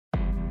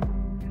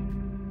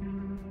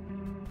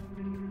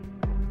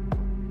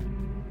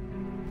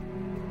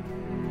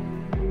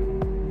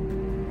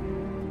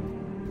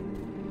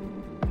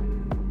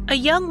A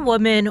young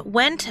woman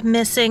went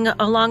missing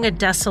along a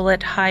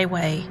desolate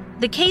highway.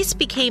 The case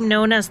became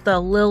known as the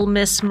Lil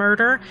Miss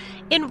murder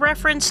in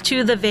reference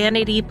to the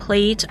vanity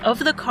plate of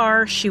the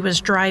car she was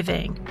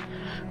driving.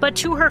 But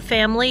to her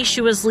family,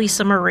 she was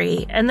Lisa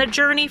Marie, and the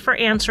journey for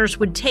answers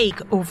would take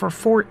over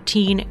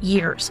 14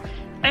 years.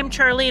 I'm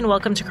Charlie, and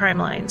welcome to Crime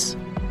Lines.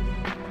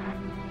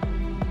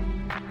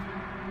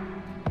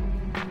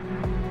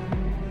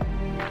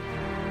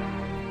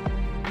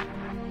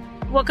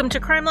 Welcome to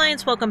Crime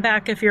Lines. Welcome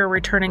back if you're a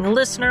returning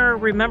listener.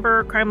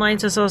 Remember, Crime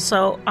Lines is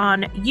also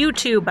on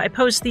YouTube. I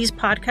post these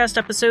podcast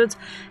episodes,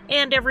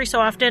 and every so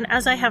often,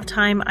 as I have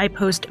time, I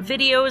post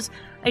videos.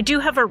 I do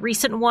have a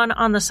recent one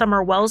on the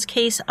Summer Wells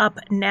case up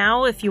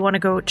now if you want to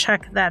go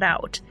check that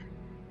out.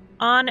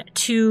 On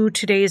to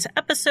today's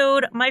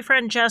episode. My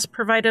friend Jess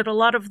provided a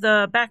lot of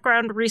the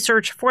background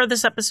research for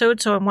this episode,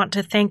 so I want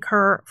to thank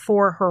her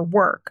for her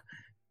work.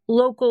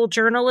 Local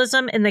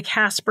journalism in the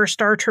Casper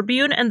Star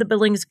Tribune and the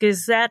Billings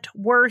Gazette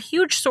were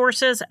huge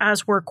sources,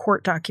 as were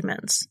court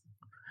documents.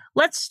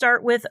 Let's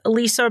start with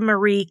Lisa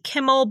Marie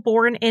Kimmel,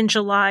 born in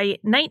July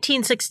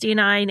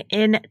 1969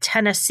 in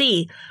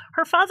Tennessee.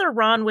 Her father,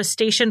 Ron, was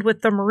stationed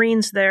with the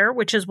Marines there,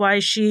 which is why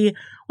she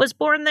was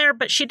born there,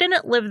 but she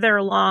didn't live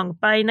there long.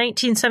 By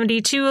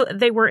 1972,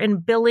 they were in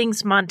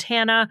Billings,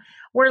 Montana,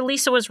 where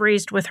Lisa was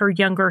raised with her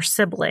younger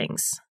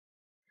siblings.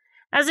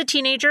 As a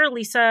teenager,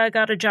 Lisa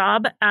got a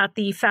job at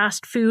the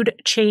fast food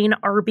chain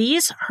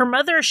Arby's. Her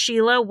mother,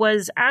 Sheila,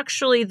 was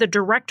actually the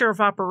director of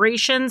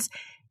operations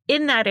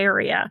in that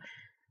area,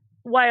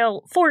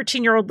 while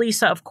 14-year-old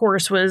Lisa, of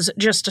course, was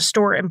just a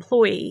store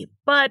employee.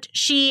 But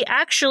she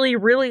actually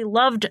really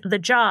loved the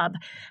job.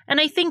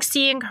 And I think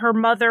seeing her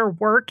mother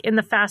work in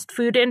the fast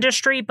food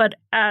industry, but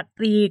at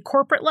the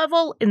corporate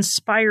level,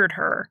 inspired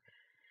her.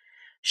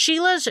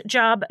 Sheila's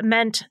job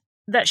meant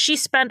that she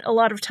spent a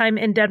lot of time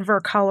in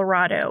Denver,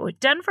 Colorado.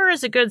 Denver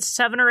is a good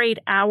 7 or 8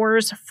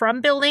 hours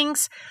from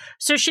Billings,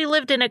 so she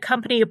lived in a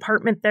company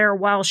apartment there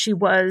while she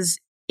was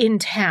in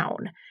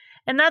town.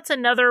 And that's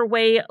another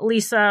way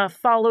Lisa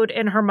followed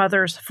in her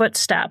mother's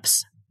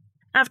footsteps.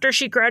 After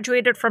she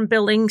graduated from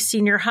Billings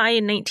Senior High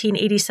in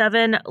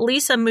 1987,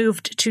 Lisa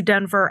moved to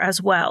Denver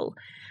as well.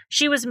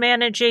 She was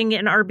managing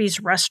an Arby's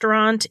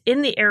restaurant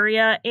in the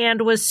area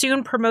and was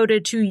soon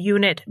promoted to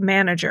unit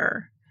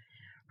manager.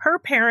 Her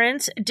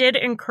parents did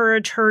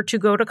encourage her to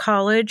go to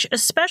college,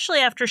 especially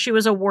after she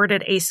was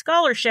awarded a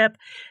scholarship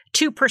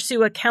to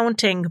pursue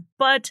accounting,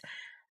 but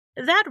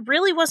that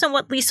really wasn't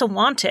what Lisa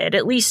wanted,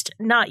 at least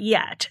not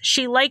yet.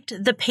 She liked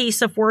the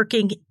pace of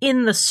working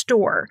in the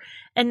store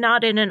and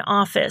not in an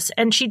office,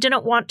 and she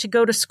didn't want to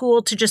go to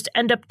school to just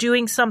end up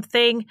doing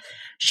something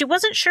she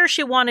wasn't sure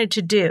she wanted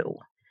to do.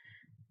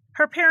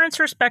 Her parents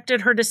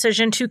respected her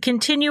decision to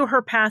continue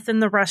her path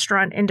in the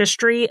restaurant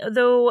industry,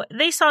 though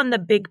they saw in the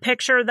big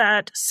picture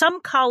that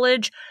some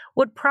college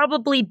would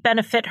probably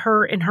benefit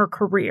her in her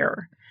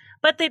career.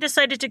 But they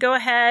decided to go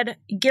ahead,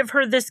 give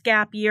her this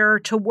gap year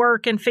to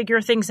work and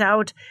figure things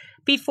out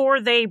before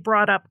they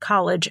brought up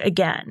college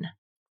again.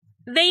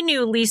 They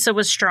knew Lisa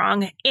was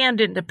strong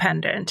and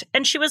independent,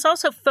 and she was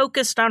also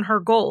focused on her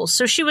goals,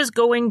 so she was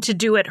going to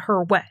do it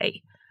her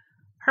way.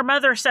 Her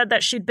mother said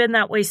that she'd been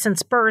that way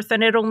since birth,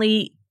 and it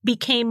only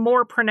became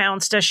more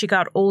pronounced as she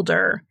got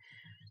older.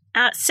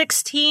 At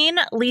 16,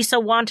 Lisa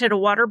wanted a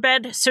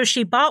waterbed, so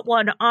she bought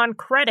one on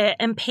credit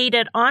and paid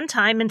it on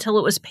time until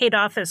it was paid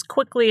off as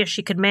quickly as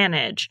she could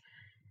manage.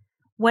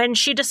 When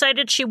she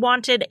decided she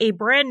wanted a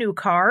brand new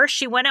car,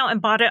 she went out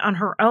and bought it on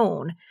her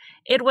own.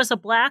 It was a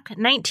black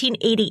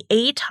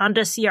 1988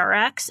 Honda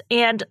CRX,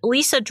 and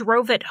Lisa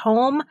drove it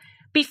home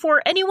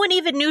before anyone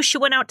even knew she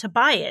went out to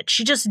buy it.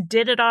 She just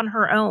did it on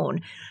her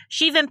own.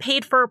 She even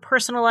paid for a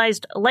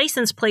personalized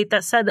license plate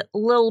that said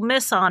Lil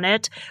Miss on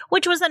it,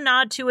 which was a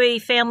nod to a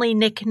family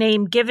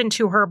nickname given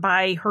to her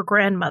by her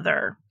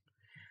grandmother.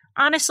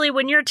 Honestly,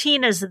 when your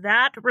teen is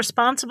that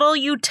responsible,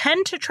 you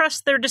tend to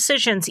trust their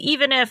decisions,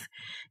 even if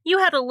you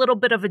had a little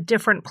bit of a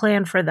different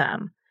plan for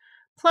them.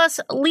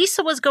 Plus,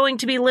 Lisa was going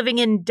to be living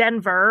in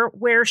Denver,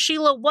 where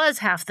Sheila was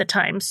half the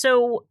time,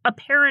 so a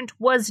parent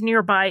was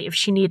nearby if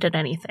she needed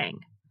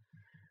anything.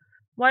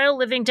 While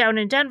living down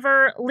in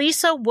Denver,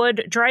 Lisa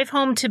would drive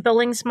home to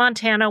Billings,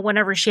 Montana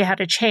whenever she had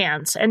a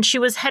chance, and she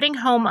was heading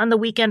home on the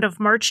weekend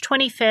of March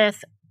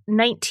 25th,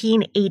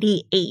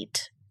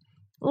 1988.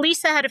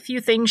 Lisa had a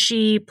few things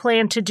she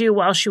planned to do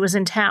while she was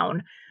in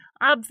town.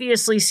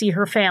 Obviously see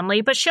her family,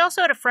 but she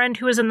also had a friend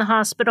who was in the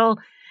hospital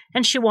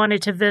and she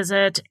wanted to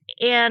visit,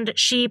 and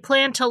she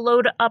planned to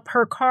load up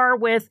her car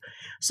with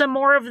some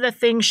more of the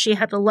things she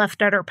had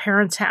left at her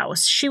parents'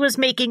 house. She was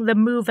making the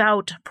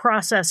move-out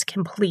process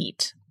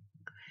complete.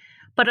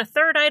 But a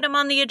third item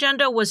on the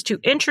agenda was to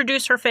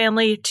introduce her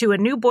family to a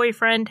new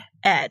boyfriend,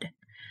 Ed.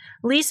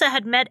 Lisa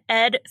had met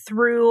Ed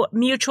through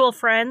mutual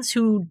friends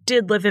who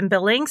did live in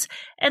Billings,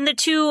 and the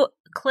two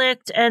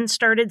clicked and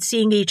started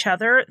seeing each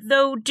other,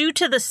 though due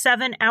to the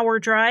 7-hour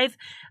drive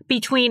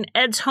between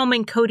Ed's home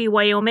in Cody,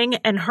 Wyoming,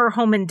 and her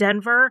home in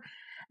Denver,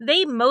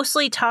 they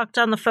mostly talked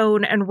on the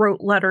phone and wrote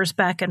letters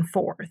back and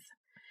forth.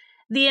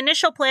 The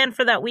initial plan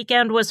for that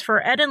weekend was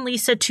for Ed and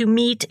Lisa to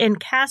meet in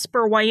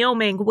Casper,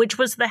 Wyoming, which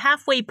was the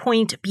halfway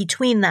point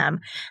between them.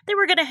 They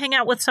were going to hang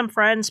out with some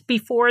friends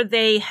before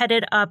they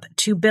headed up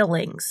to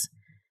Billings.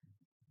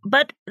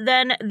 But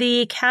then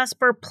the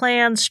Casper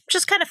plans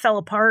just kind of fell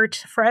apart.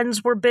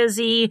 Friends were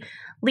busy.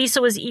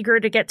 Lisa was eager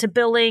to get to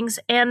Billings,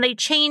 and they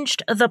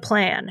changed the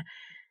plan.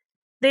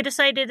 They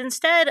decided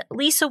instead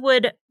Lisa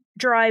would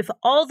drive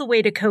all the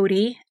way to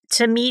Cody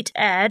to meet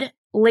Ed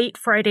late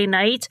Friday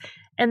night,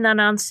 and then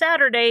on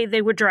Saturday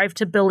they would drive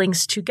to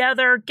Billings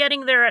together,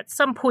 getting there at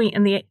some point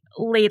in the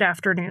late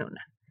afternoon.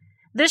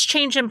 This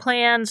change in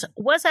plans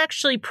was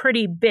actually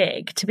pretty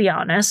big, to be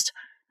honest.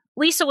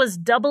 Lisa was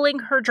doubling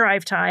her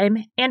drive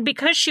time, and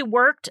because she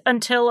worked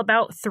until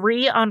about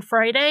 3 on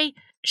Friday,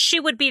 she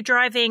would be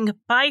driving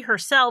by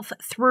herself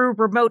through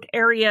remote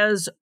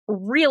areas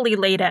really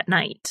late at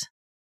night.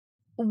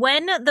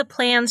 When the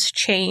plans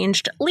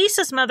changed,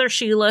 Lisa's mother,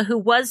 Sheila, who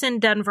was in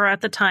Denver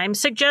at the time,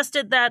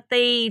 suggested that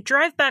they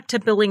drive back to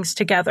Billings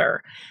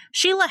together.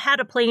 Sheila had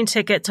a plane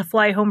ticket to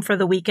fly home for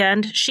the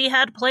weekend. She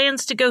had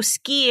plans to go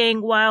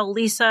skiing while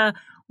Lisa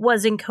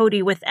was in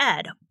Cody with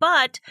Ed.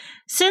 But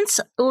since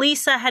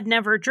Lisa had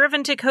never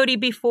driven to Cody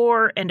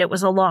before and it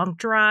was a long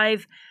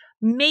drive,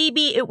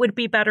 maybe it would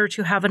be better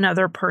to have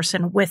another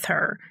person with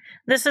her.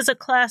 This is a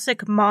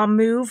classic mom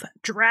move.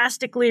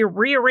 Drastically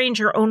rearrange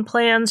your own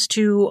plans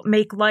to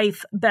make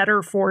life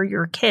better for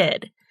your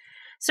kid.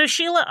 So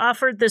Sheila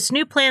offered this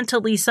new plan to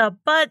Lisa,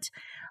 but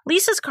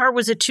Lisa's car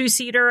was a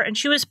 2-seater and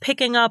she was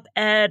picking up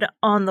Ed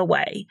on the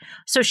way.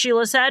 So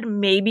Sheila said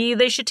maybe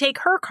they should take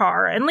her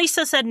car. And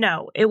Lisa said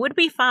no, it would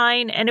be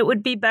fine and it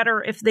would be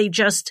better if they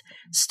just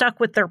stuck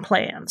with their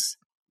plans.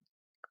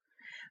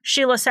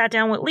 Sheila sat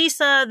down with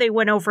Lisa. They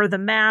went over the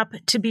map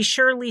to be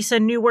sure Lisa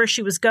knew where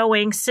she was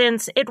going,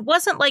 since it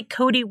wasn't like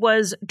Cody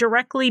was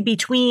directly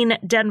between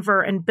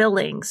Denver and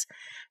Billings.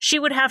 She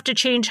would have to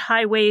change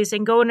highways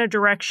and go in a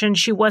direction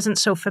she wasn't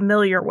so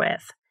familiar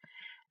with.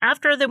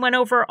 After they went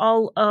over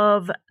all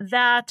of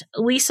that,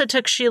 Lisa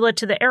took Sheila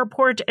to the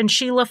airport and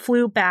Sheila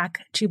flew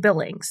back to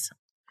Billings.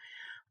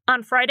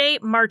 On Friday,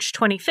 March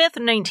 25th,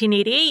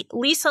 1988,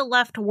 Lisa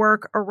left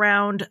work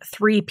around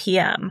 3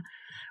 p.m.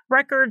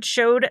 Records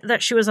showed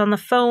that she was on the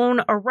phone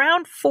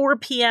around 4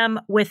 p.m.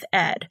 with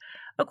Ed.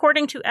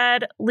 According to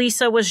Ed,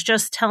 Lisa was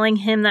just telling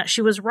him that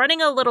she was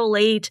running a little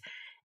late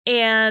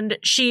and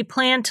she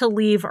planned to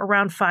leave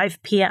around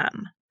 5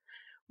 p.m.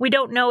 We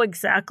don't know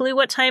exactly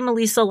what time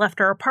Lisa left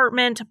her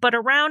apartment, but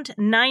around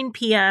 9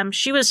 p.m.,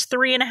 she was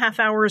 3.5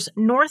 hours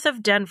north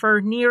of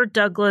Denver near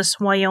Douglas,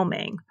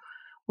 Wyoming.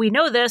 We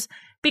know this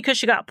because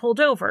she got pulled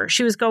over.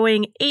 She was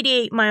going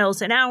 88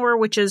 miles an hour,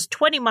 which is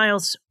 20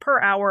 miles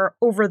per hour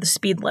over the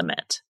speed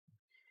limit.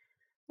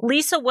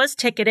 Lisa was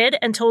ticketed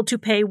and told to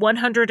pay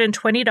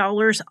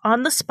 $120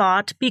 on the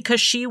spot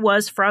because she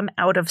was from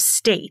out of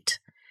state.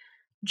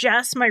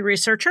 Jess, my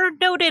researcher,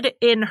 noted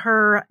in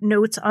her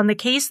notes on the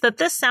case that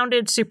this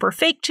sounded super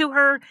fake to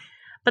her,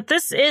 but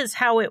this is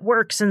how it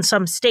works in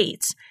some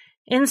states.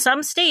 In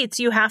some states,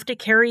 you have to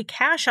carry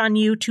cash on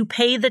you to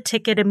pay the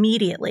ticket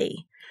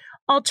immediately.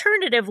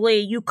 Alternatively,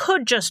 you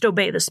could just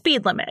obey the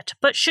speed limit,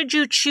 but should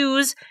you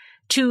choose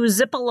to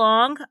zip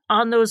along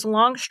on those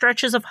long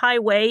stretches of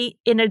highway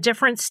in a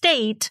different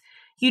state,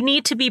 you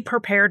need to be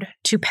prepared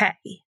to pay.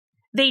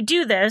 They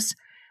do this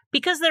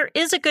because there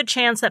is a good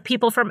chance that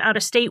people from out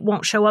of state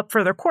won't show up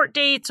for their court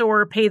dates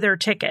or pay their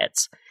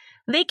tickets.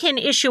 They can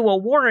issue a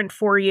warrant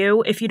for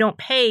you if you don't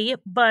pay,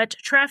 but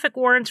traffic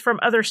warrants from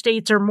other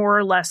states are more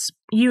or less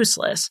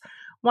useless.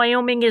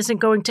 Wyoming isn't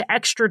going to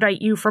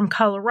extradite you from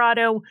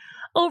Colorado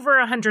over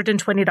a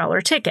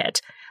 $120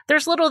 ticket.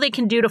 There's little they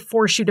can do to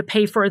force you to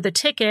pay for the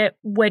ticket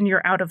when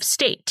you're out of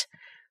state.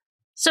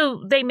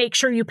 So they make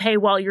sure you pay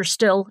while you're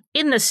still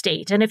in the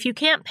state. And if you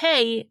can't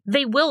pay,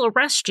 they will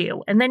arrest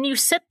you. And then you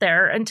sit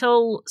there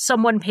until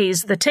someone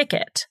pays the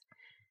ticket.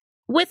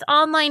 With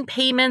online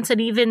payments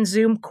and even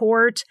Zoom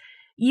court,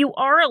 you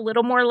are a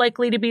little more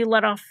likely to be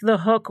let off the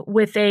hook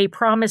with a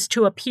promise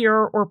to appear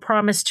or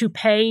promise to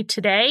pay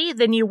today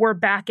than you were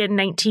back in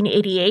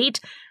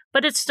 1988.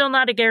 But it's still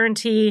not a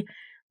guarantee.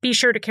 Be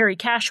sure to carry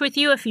cash with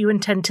you if you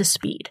intend to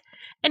speed.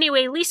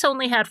 Anyway, Lisa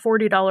only had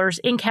 $40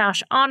 in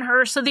cash on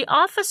her, so the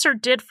officer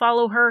did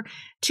follow her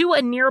to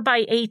a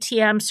nearby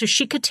ATM so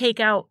she could take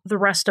out the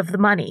rest of the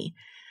money.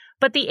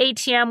 But the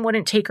ATM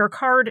wouldn't take her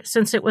card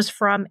since it was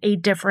from a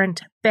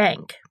different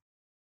bank.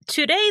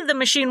 Today, the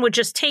machine would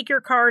just take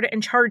your card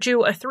and charge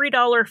you a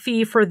 $3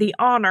 fee for the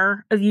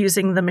honor of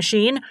using the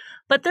machine.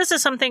 But this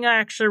is something I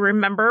actually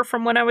remember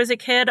from when I was a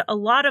kid. A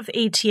lot of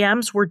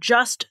ATMs were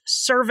just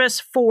service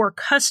for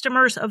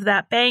customers of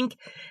that bank,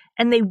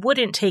 and they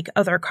wouldn't take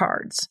other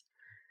cards.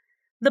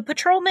 The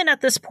patrolman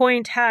at this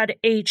point had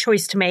a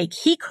choice to make.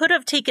 He could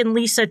have taken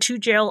Lisa to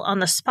jail on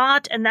the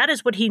spot, and that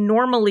is what he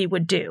normally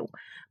would do.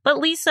 But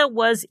Lisa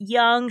was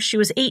young, she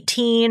was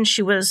 18,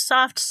 she was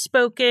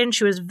soft-spoken,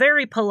 she was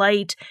very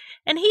polite,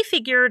 and he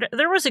figured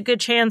there was a good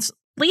chance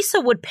Lisa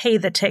would pay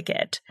the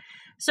ticket.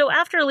 So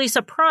after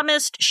Lisa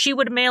promised she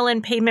would mail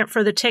in payment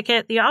for the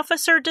ticket, the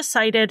officer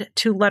decided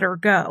to let her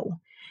go.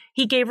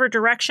 He gave her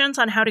directions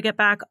on how to get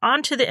back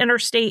onto the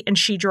interstate, and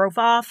she drove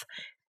off.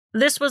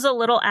 This was a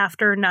little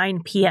after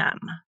 9 p.m.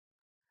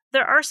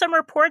 There are some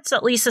reports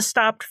that Lisa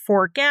stopped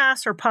for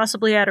gas or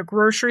possibly at a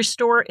grocery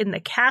store in the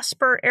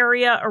Casper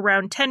area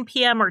around 10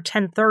 p.m. or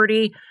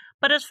 10:30,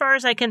 but as far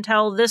as I can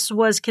tell, this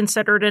was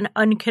considered an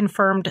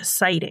unconfirmed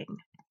sighting.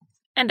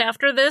 And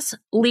after this,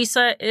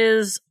 Lisa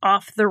is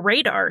off the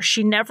radar.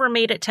 She never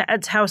made it to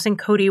Ed's house in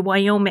Cody,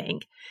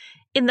 Wyoming.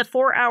 In the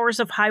 4 hours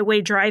of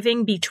highway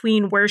driving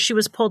between where she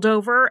was pulled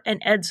over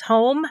and Ed's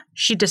home,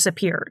 she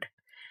disappeared.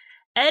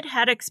 Ed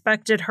had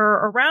expected her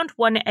around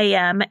 1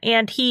 a.m.,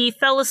 and he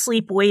fell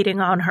asleep waiting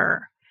on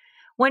her.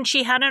 When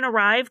she hadn't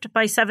arrived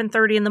by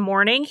 7:30 in the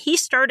morning, he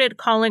started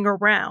calling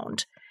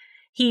around.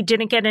 He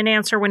didn't get an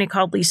answer when he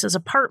called Lisa's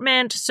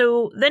apartment,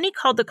 so then he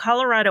called the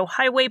Colorado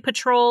Highway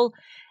Patrol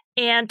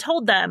and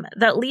told them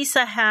that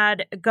Lisa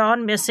had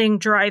gone missing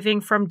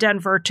driving from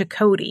Denver to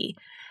Cody.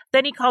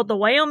 Then he called the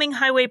Wyoming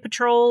Highway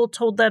Patrol,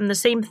 told them the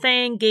same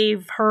thing,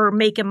 gave her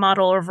make and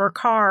model of her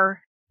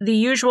car, the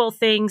usual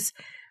things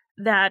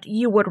that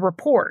you would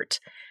report.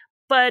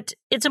 But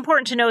it's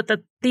important to note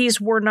that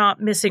these were not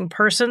missing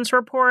persons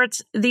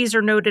reports. These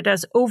are noted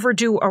as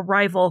overdue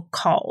arrival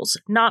calls,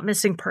 not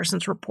missing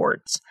persons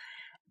reports.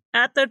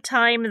 At the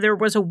time, there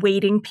was a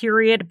waiting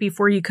period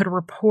before you could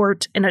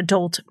report an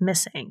adult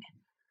missing.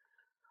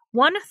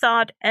 One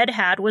thought Ed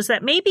had was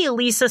that maybe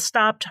Lisa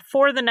stopped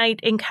for the night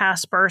in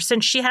Casper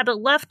since she had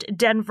left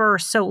Denver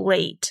so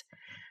late.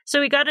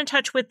 So he got in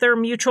touch with their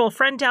mutual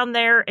friend down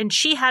there, and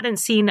she hadn't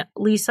seen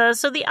Lisa.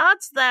 So the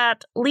odds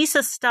that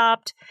Lisa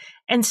stopped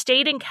and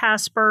stayed in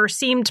Casper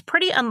seemed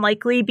pretty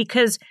unlikely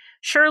because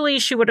surely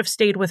she would have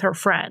stayed with her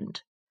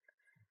friend.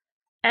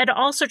 Ed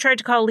also tried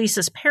to call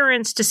Lisa's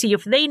parents to see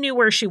if they knew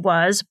where she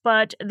was,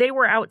 but they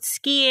were out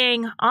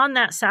skiing on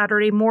that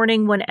Saturday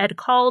morning when Ed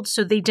called,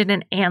 so they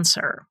didn't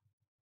answer.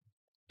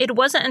 It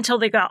wasn't until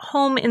they got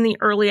home in the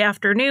early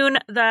afternoon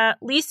that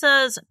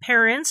Lisa's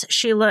parents,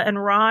 Sheila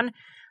and Ron,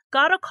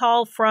 got a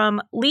call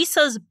from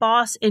Lisa's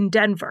boss in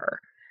Denver.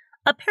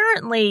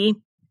 Apparently,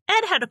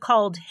 Ed had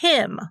called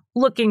him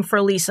looking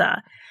for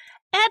Lisa.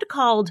 Ed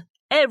called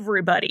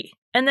everybody,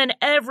 and then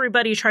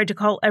everybody tried to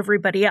call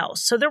everybody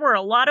else. So there were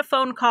a lot of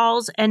phone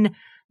calls, and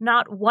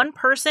not one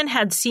person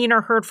had seen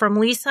or heard from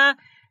Lisa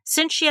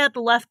since she had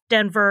left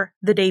Denver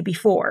the day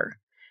before.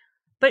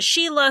 But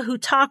Sheila, who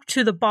talked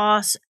to the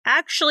boss,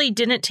 actually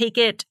didn't take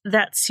it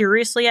that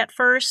seriously at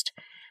first.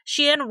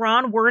 She and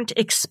Ron weren't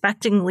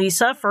expecting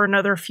Lisa for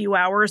another few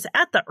hours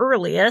at the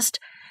earliest,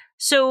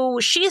 so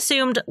she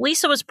assumed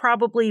Lisa was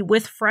probably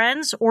with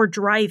friends or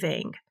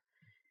driving.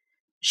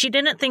 She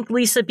didn't think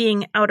Lisa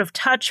being out of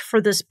touch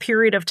for this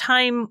period of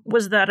time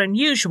was that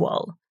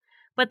unusual.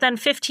 But then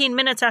 15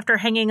 minutes after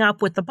hanging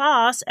up with the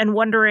boss and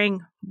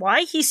wondering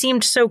why he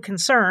seemed so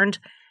concerned,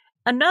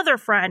 another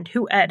friend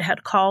who Ed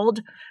had called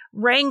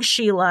rang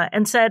Sheila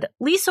and said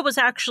Lisa was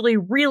actually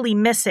really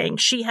missing.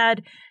 She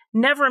had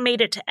never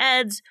made it to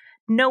Ed's.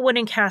 No one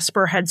in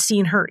Casper had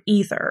seen her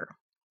either.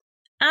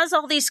 As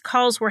all these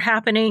calls were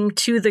happening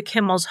to the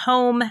Kimmel's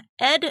home,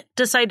 Ed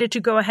decided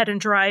to go ahead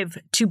and drive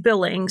to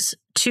Billings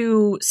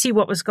to see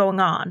what was going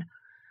on.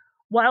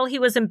 While he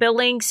was in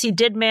Billings, he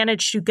did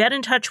manage to get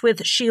in touch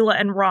with Sheila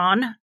and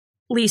Ron,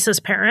 Lisa's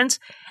parents,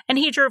 and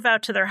he drove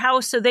out to their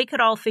house so they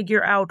could all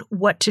figure out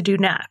what to do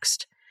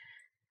next.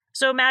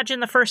 So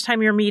imagine the first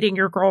time you're meeting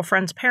your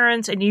girlfriend's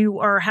parents and you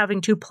are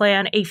having to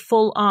plan a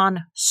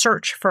full-on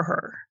search for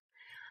her.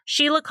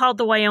 Sheila called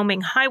the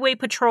Wyoming Highway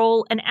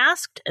Patrol and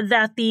asked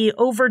that the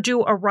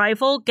overdue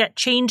arrival get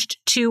changed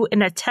to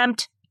an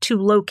attempt to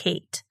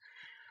locate.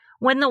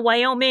 When the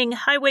Wyoming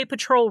Highway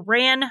Patrol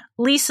ran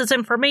Lisa's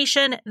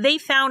information, they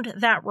found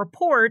that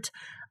report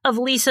of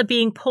Lisa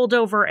being pulled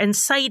over and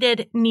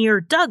sighted near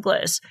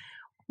Douglas,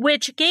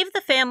 which gave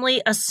the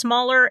family a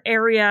smaller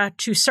area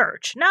to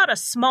search. Not a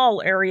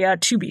small area,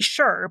 to be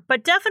sure,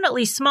 but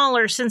definitely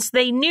smaller since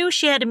they knew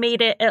she had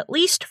made it at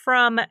least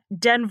from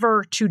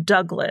Denver to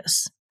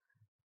Douglas.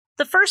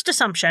 The first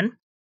assumption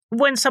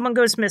when someone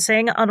goes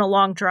missing on a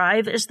long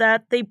drive is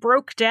that they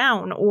broke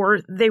down or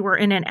they were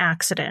in an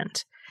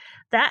accident.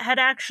 That had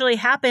actually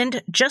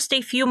happened just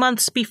a few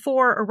months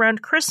before,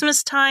 around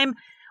Christmas time,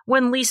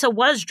 when Lisa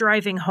was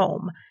driving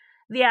home.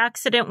 The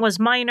accident was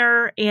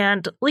minor,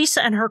 and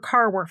Lisa and her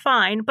car were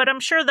fine, but I'm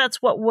sure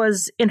that's what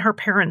was in her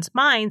parents'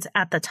 minds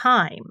at the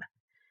time.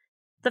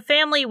 The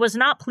family was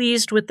not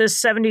pleased with this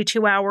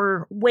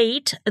 72-hour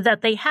wait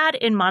that they had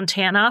in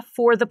Montana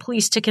for the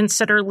police to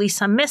consider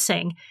Lisa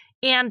missing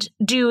and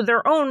do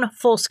their own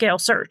full-scale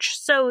search.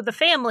 So the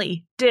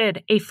family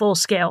did a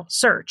full-scale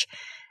search.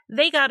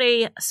 They got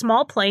a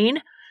small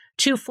plane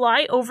to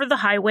fly over the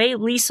highway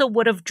Lisa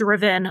would have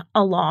driven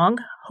along,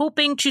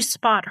 hoping to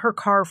spot her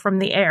car from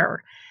the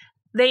air.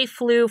 They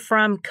flew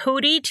from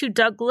Cody to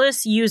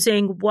Douglas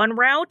using one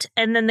route,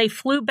 and then they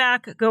flew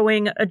back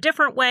going a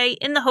different way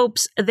in the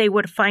hopes they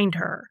would find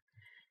her.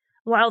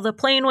 While the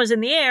plane was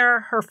in the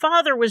air, her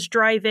father was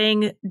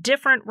driving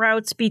different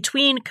routes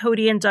between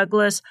Cody and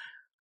Douglas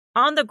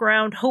on the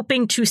ground,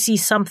 hoping to see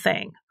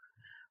something.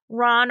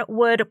 Ron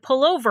would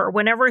pull over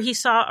whenever he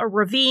saw a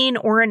ravine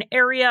or an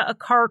area a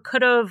car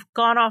could have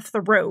gone off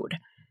the road.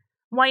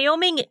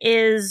 Wyoming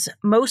is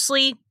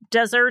mostly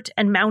desert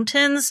and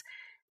mountains.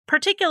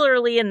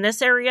 Particularly in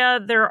this area,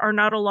 there are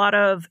not a lot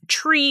of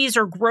trees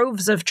or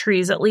groves of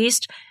trees, at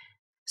least.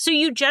 So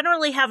you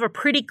generally have a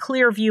pretty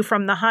clear view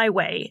from the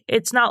highway.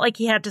 It's not like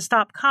he had to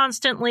stop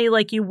constantly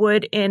like you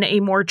would in a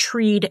more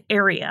treed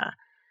area.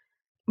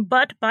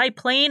 But by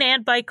plane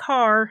and by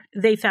car,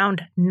 they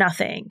found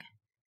nothing.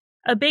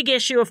 A big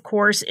issue, of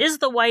course, is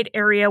the wide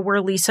area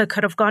where Lisa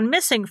could have gone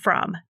missing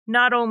from.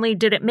 Not only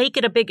did it make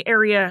it a big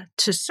area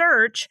to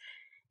search,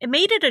 it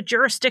made it a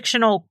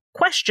jurisdictional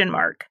question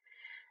mark.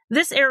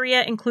 This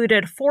area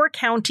included 4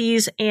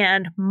 counties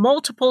and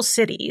multiple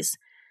cities.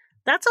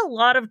 That's a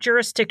lot of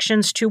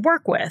jurisdictions to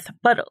work with,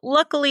 but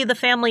luckily the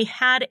family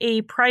had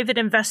a private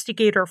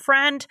investigator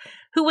friend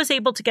who was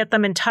able to get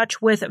them in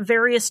touch with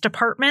various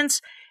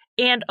departments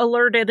and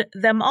alerted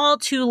them all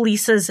to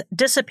Lisa's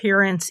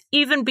disappearance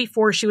even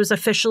before she was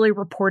officially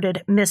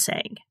reported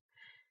missing,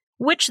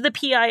 which the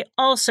PI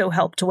also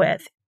helped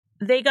with.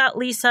 They got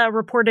Lisa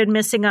reported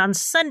missing on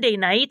Sunday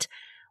night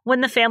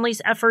when the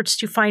family's efforts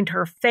to find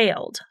her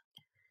failed.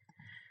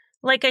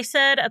 Like I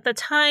said, at the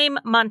time,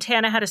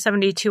 Montana had a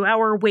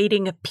 72-hour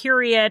waiting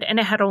period, and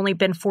it had only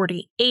been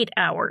 48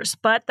 hours.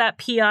 But that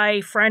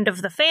PI friend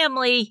of the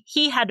family,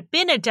 he had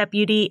been a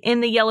deputy in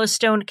the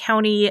Yellowstone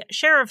County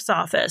Sheriff's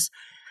Office.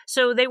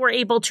 So they were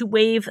able to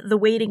waive the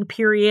waiting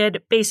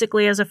period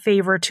basically as a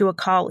favor to a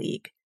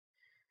colleague.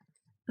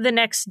 The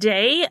next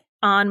day,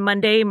 on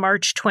Monday,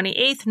 March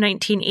 28th,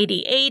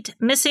 1988,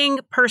 missing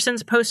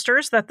persons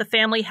posters that the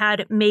family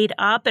had made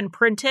up and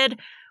printed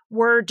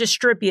were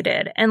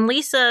distributed, and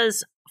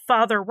Lisa's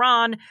father,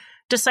 Ron,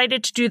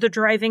 decided to do the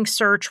driving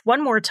search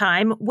one more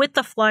time with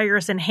the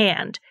flyers in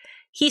hand.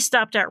 He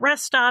stopped at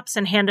rest stops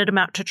and handed them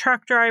out to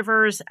truck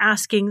drivers,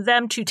 asking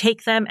them to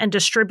take them and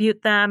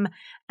distribute them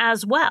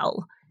as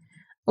well.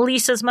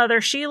 Lisa's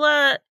mother,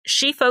 Sheila,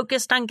 she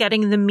focused on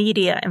getting the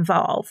media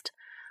involved.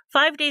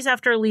 5 days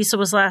after Lisa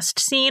was last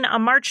seen,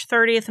 on March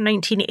 30th,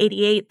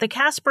 1988, the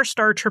Casper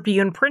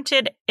Star-Tribune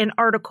printed an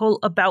article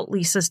about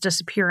Lisa's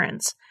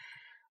disappearance.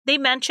 They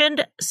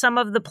mentioned some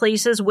of the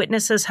places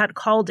witnesses had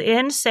called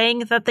in,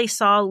 saying that they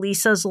saw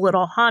Lisa's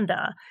little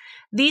Honda.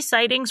 These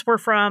sightings were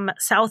from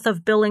south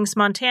of Billings,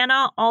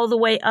 Montana, all the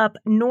way up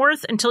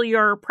north until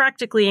you're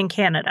practically in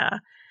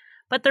Canada.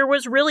 But there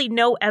was really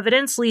no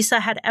evidence Lisa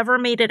had ever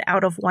made it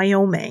out of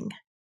Wyoming.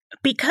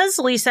 Because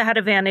Lisa had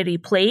a vanity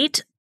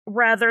plate,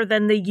 rather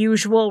than the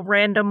usual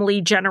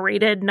randomly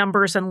generated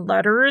numbers and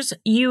letters,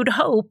 you'd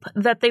hope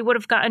that they would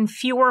have gotten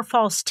fewer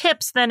false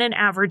tips than an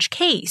average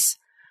case.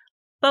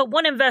 But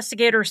one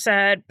investigator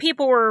said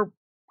people were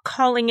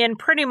calling in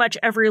pretty much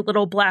every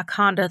little black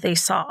Honda they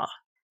saw.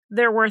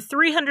 There were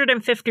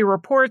 350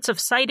 reports of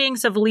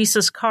sightings of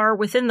Lisa's car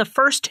within the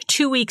first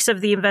 2 weeks of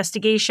the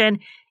investigation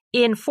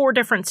in 4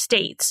 different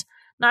states.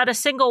 Not a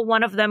single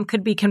one of them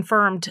could be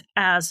confirmed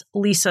as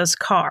Lisa's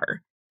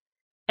car.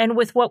 And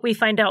with what we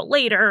find out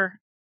later,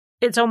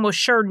 it's almost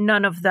sure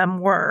none of them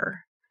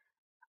were.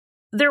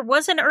 There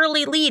was an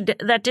early lead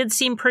that did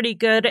seem pretty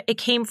good. It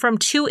came from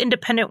 2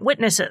 independent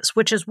witnesses,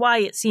 which is why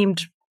it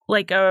seemed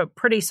like a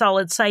pretty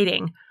solid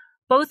sighting.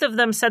 Both of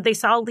them said they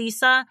saw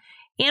Lisa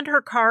and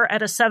her car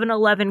at a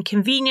 7-Eleven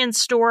convenience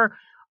store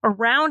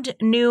around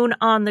noon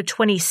on the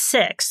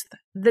 26th,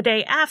 the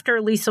day after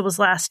Lisa was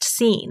last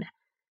seen.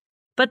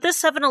 But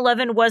this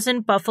 7-Eleven was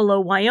in Buffalo,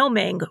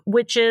 Wyoming,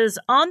 which is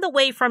on the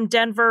way from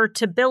Denver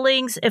to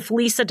Billings if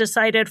Lisa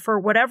decided for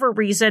whatever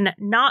reason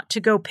not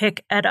to go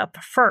pick Ed up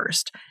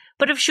first.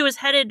 But if she was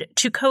headed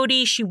to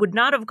Cody, she would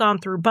not have gone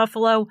through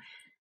Buffalo,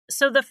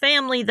 so the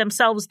family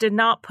themselves did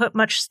not put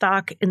much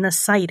stock in the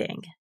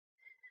sighting.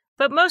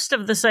 But most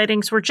of the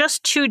sightings were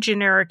just too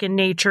generic in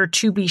nature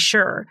to be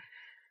sure.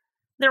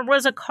 There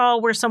was a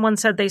call where someone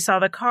said they saw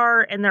the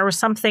car and there was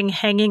something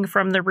hanging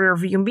from the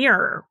rearview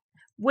mirror,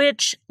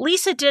 which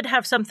Lisa did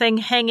have something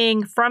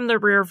hanging from the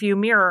rearview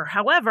mirror.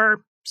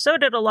 However, so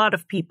did a lot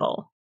of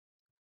people.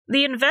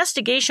 The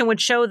investigation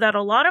would show that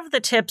a lot of the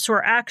tips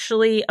were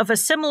actually of a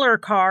similar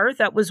car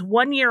that was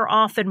 1 year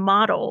off in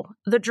model.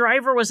 The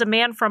driver was a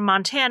man from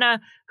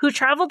Montana who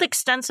traveled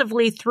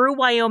extensively through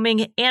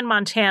Wyoming and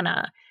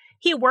Montana.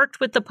 He worked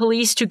with the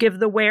police to give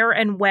the where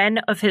and when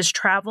of his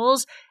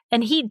travels,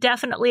 and he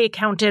definitely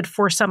accounted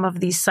for some of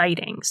these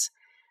sightings.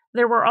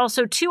 There were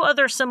also 2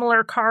 other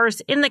similar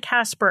cars in the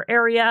Casper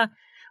area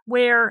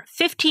where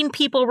 15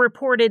 people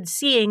reported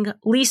seeing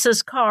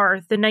Lisa's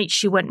car the night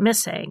she went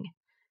missing.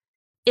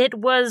 It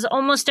was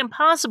almost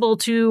impossible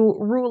to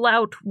rule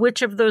out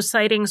which of those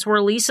sightings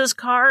were Lisa's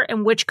car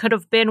and which could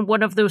have been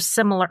one of those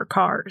similar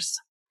cars.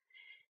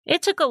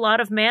 It took a lot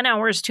of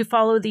man-hours to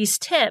follow these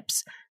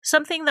tips,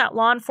 something that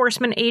law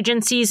enforcement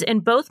agencies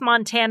in both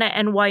Montana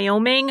and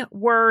Wyoming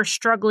were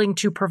struggling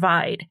to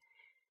provide.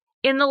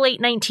 In the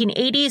late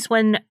 1980s,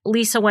 when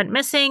Lisa went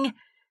missing,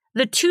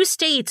 the 2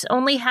 states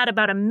only had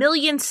about 1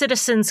 million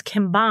citizens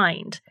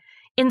combined,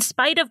 in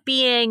spite of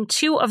being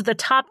 2 of the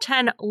top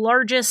 10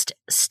 largest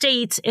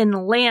states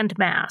in land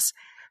mass.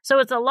 So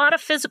it's a lot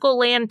of physical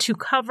land to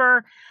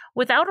cover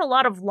without a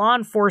lot of law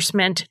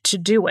enforcement to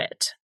do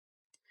it.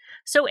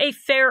 So a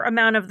fair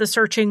amount of the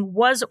searching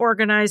was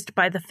organized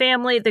by the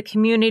family, the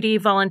community,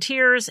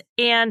 volunteers,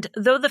 and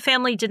though the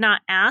family did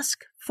not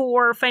ask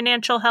for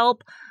financial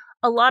help,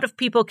 a lot of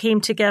people came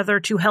together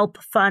to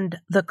help fund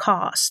the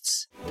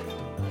costs.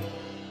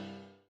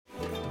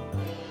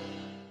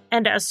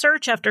 And as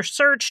search after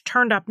search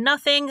turned up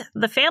nothing,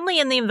 the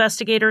family and the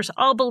investigators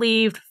all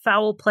believed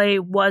foul play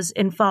was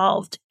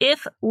involved.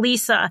 If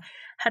Lisa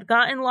had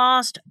gotten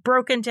lost,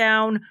 broken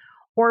down,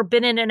 or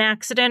been in an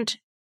accident,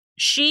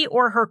 she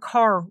or her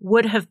car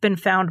would have been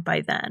found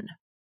by then.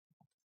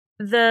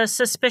 The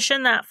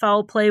suspicion that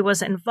foul play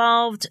was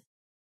involved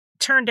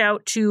turned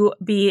out to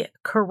be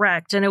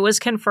correct, and it was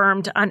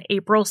confirmed on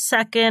April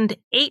 2nd,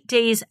 8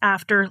 days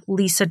after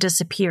Lisa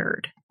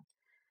disappeared.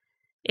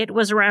 It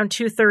was around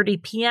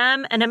 2:30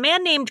 p.m., and a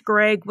man named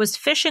Greg was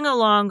fishing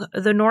along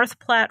the North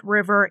Platte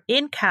River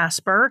in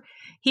Casper.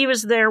 He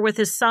was there with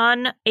his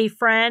son, a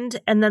friend,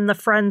 and then the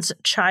friend's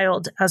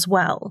child as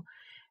well.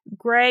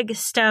 Greg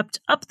stepped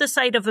up the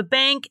side of a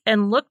bank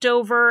and looked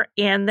over,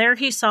 and there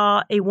he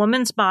saw a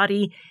woman's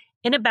body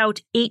in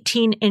about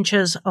 18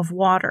 inches of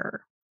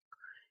water.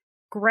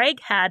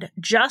 Greg had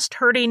just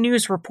heard a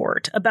news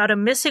report about a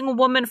missing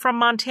woman from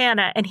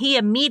Montana, and he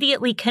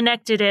immediately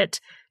connected it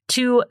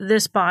to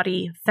this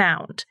body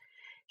found.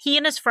 He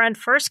and his friend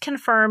first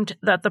confirmed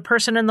that the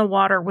person in the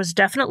water was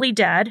definitely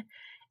dead,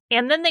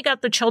 and then they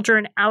got the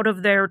children out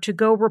of there to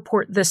go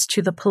report this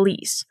to the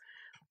police.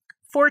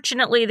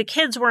 Fortunately, the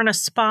kids were in a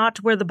spot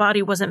where the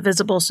body wasn't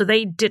visible, so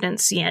they didn't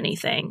see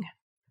anything.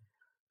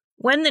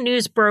 When the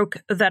news broke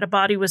that a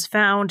body was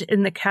found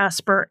in the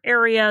Casper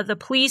area, the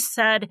police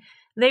said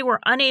they were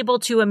unable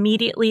to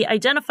immediately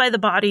identify the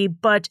body,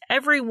 but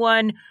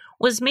everyone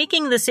was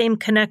making the same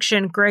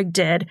connection Greg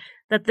did,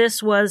 that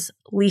this was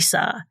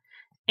Lisa.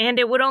 And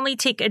it would only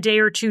take a day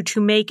or two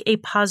to make a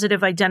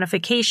positive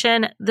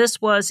identification.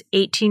 This was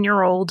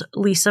 18-year-old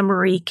Lisa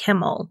Marie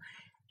Kimmel,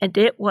 and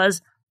it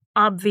was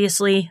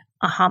obviously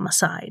a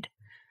homicide.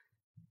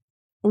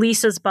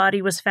 Lisa's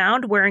body was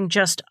found wearing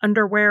just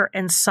underwear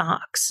and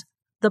socks.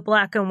 The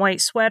black and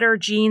white sweater,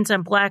 jeans,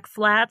 and black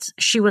flats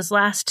she was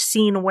last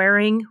seen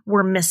wearing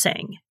were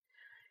missing.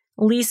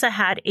 Lisa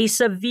had a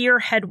severe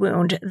head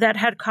wound that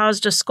had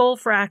caused a skull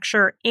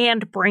fracture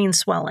and brain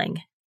swelling.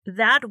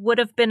 That would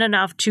have been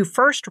enough to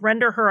first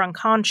render her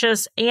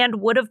unconscious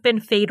and would have been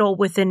fatal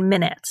within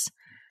minutes.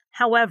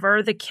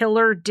 However, the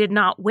killer did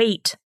not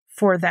wait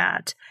for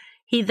that.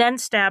 He then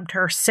stabbed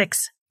her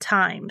 6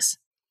 times.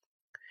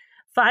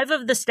 5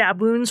 of the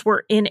stab wounds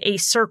were in a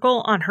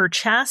circle on her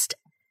chest,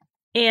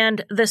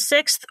 and the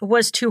 6th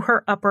was to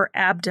her upper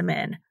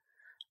abdomen.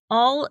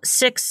 All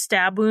 6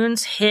 stab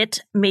wounds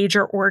hit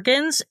major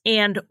organs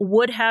and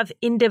would have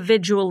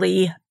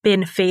individually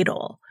been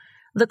fatal.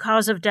 The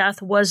cause of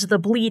death was the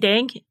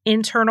bleeding,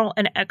 internal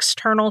and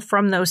external,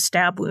 from those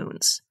stab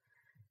wounds.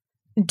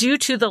 Due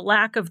to the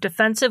lack of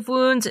defensive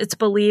wounds, it's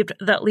believed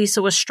that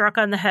Lisa was struck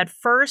on the head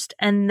first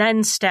and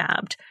then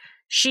stabbed.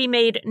 She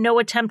made no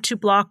attempt to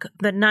block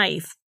the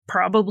knife,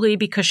 probably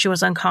because she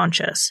was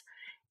unconscious.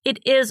 It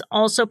is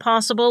also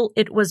possible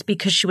it was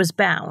because she was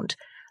bound.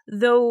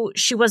 Though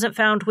she wasn't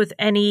found with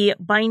any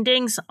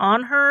bindings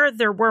on her,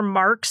 there were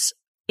marks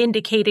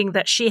indicating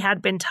that she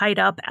had been tied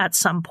up at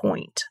some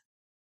point.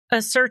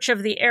 A search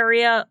of the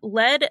area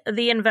led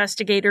the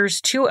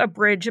investigators to a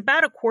bridge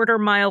about a quarter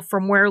mile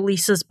from where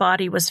Lisa's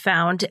body was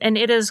found, and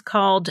it is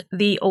called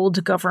the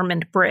Old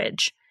Government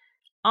Bridge.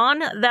 On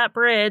that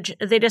bridge,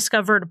 they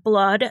discovered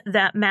blood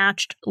that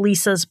matched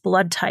Lisa's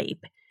blood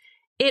type.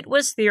 It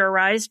was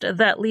theorized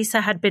that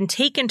Lisa had been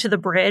taken to the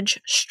bridge,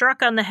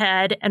 struck on the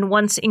head, and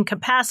once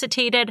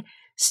incapacitated,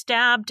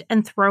 stabbed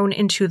and thrown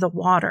into the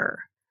water.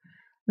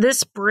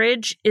 This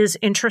bridge is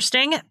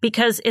interesting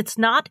because it's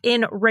not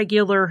in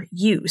regular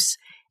use.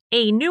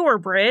 A newer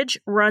bridge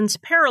runs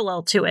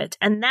parallel to it,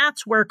 and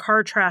that's where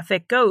car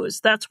traffic goes.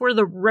 That's where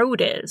the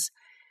road is.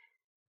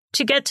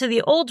 To get to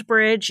the old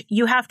bridge,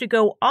 you have to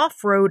go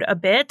off-road a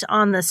bit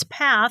on this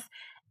path,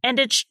 and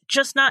it's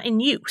just not in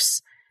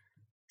use.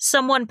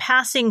 Someone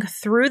passing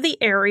through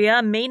the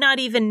area may not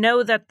even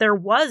know that there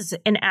was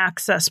an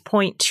access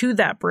point to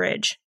that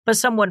bridge, but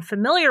someone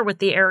familiar with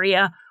the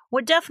area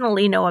would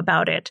definitely know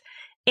about it,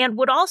 and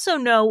would also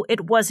know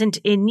it wasn't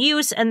in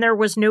use and there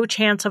was no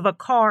chance of a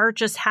car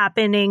just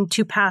happening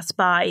to pass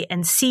by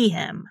and see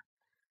him.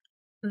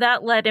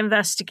 That led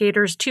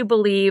investigators to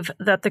believe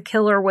that the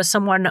killer was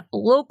someone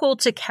local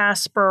to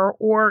Casper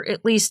or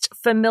at least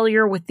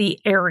familiar with the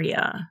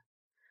area.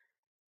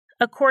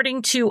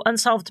 According to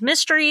Unsolved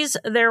Mysteries,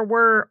 there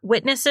were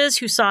witnesses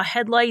who saw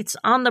headlights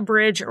on the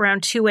bridge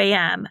around 2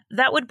 a.m.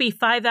 That would be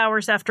 5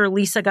 hours after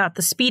Lisa got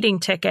the speeding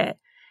ticket.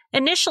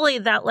 Initially,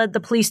 that led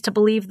the police to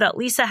believe that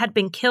Lisa had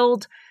been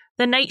killed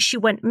the night she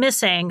went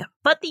missing,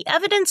 but the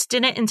evidence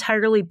didn't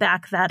entirely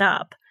back that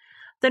up.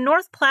 The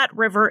North Platte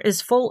River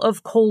is full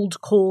of cold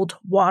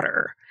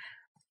water.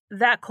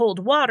 That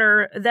cold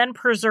water then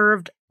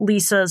preserved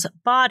Lisa's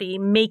body,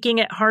 making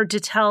it hard to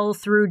tell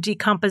through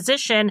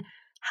decomposition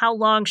how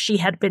long she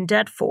had been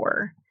dead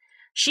for.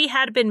 She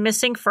had been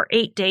missing for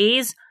 8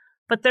 days,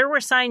 but there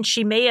were signs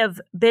she may have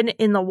been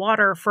in the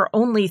water for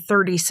only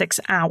 36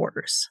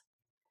 hours.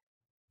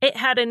 It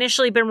had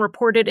initially been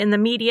reported in the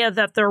media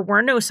that there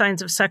were no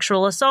signs of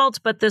sexual assault,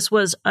 but this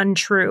was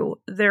untrue.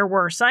 There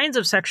were signs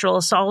of sexual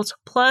assault,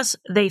 plus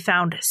they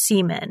found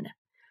semen.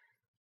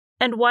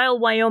 And while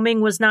Wyoming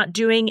was not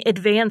doing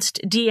advanced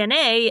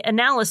DNA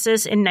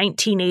analysis in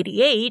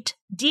 1988,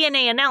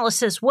 DNA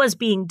analysis was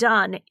being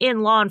done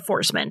in law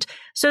enforcement.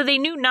 So they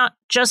knew not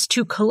just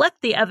to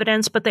collect the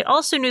evidence, but they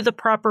also knew the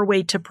proper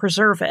way to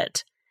preserve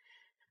it.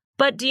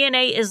 But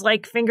DNA is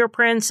like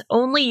fingerprints,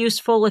 only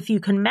useful if you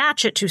can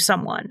match it to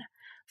someone.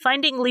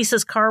 Finding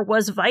Lisa's car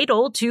was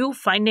vital to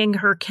finding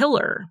her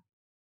killer.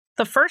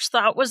 The first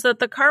thought was that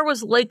the car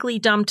was likely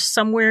dumped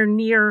somewhere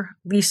near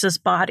Lisa's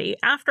body.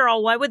 After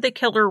all, why would the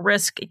killer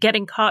risk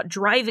getting caught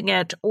driving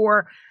it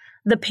or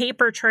the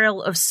paper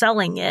trail of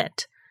selling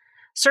it?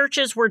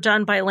 Searches were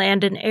done by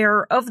land and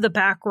air of the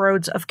back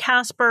roads of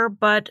Casper,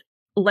 but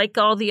like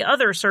all the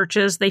other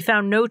searches, they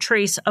found no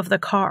trace of the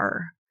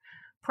car.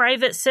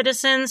 Private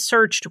citizens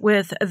searched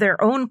with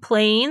their own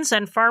planes,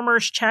 and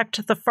farmers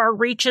checked the far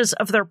reaches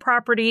of their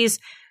properties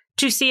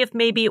to see if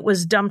maybe it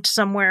was dumped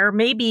somewhere,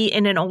 maybe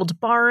in an old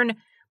barn,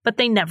 but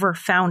they never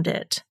found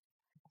it.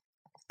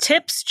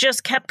 Tips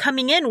just kept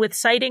coming in with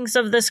sightings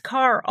of this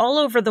car all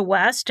over the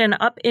West and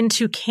up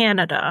into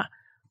Canada.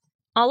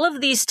 All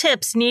of these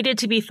tips needed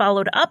to be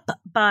followed up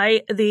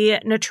by the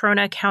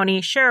Natrona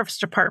County Sheriff's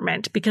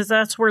Department because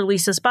that's where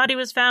Lisa's body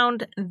was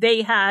found.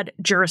 They had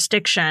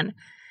jurisdiction.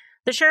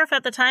 The sheriff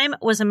at the time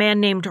was a man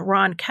named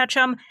Ron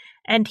Ketchum,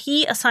 and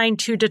he assigned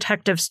 2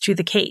 detectives to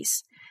the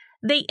case.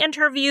 They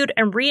interviewed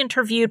and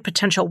re-interviewed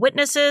potential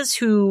witnesses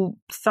who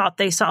thought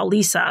they saw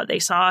Lisa. They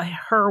saw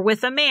her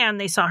with a man.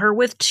 They saw her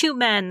with 2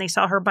 men. They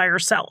saw her by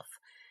herself.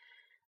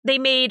 They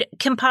made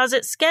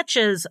composite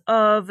sketches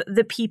of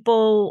the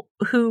people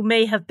who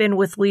may have been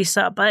with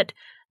Lisa, but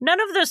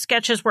none of those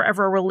sketches were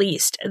ever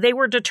released. They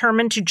were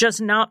determined to just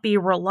not be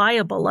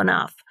reliable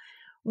enough.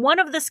 One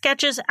of the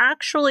sketches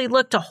actually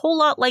looked a whole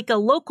lot like a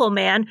local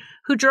man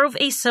who drove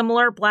a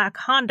similar black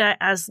Honda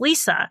as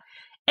Lisa.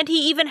 And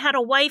he even had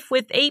a wife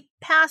with a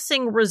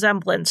passing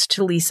resemblance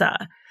to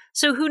Lisa.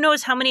 So who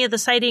knows how many of the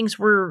sightings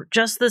were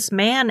just this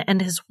man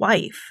and his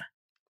wife.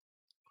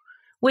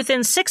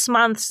 Within 6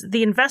 months,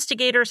 the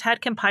investigators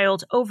had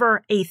compiled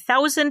over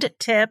 1,000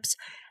 tips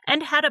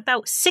and had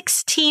about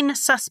 16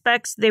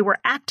 suspects they were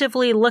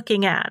actively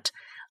looking at.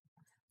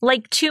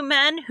 Like 2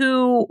 men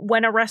who,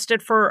 when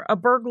arrested for a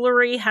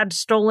burglary, had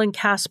stolen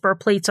Casper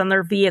plates on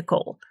their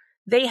vehicle.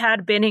 They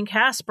had been in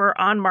Casper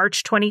on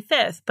March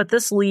 25th, but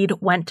this lead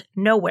went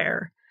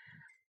nowhere.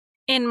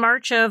 In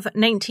March of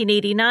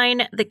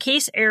 1989, the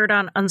case aired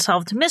on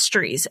Unsolved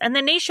Mysteries, and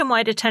the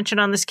nationwide attention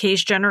on this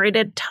case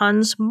generated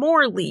tons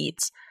more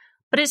leads.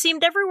 But it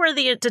seemed everywhere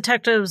the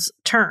detectives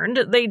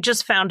turned, they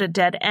just found a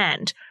dead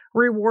end.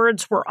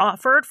 Rewards were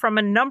offered from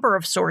a number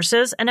of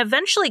sources and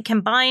eventually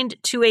combined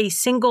to a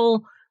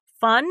single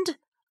fund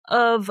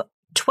of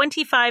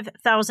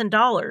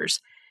 $25,000.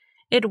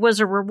 It was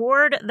a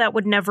reward that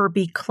would never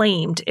be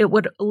claimed. It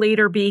would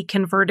later be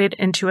converted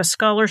into a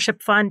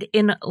scholarship fund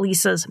in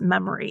Lisa's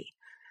memory.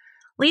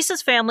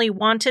 Lisa's family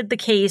wanted the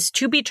case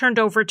to be turned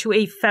over to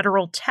a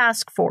federal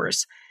task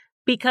force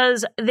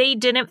because they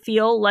didn't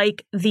feel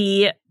like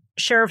the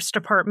sheriff's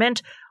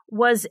department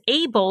was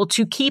able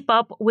to keep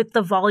up with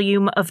the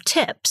volume of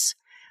tips.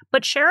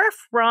 But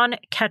Sheriff Ron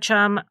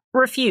Ketchum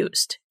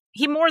refused.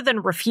 He more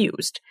than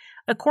refused.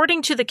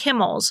 According to the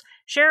Kimmels,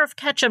 Sheriff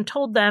Ketchum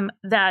told them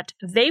that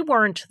they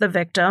weren't the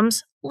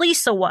victims,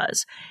 Lisa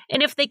was,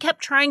 and if they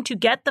kept trying to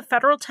get the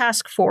federal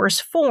task force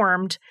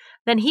formed,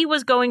 then he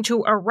was going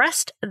to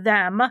arrest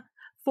them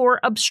for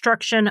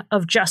obstruction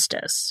of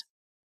justice.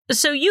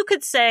 So you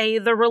could say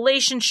the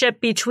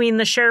relationship between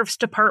the sheriff's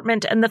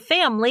department and the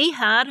family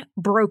had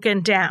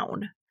broken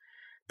down.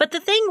 But the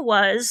thing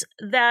was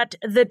that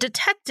the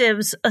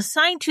detectives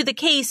assigned to the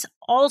case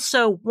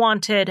also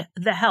wanted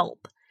the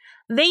help.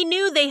 They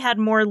knew they had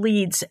more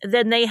leads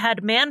than they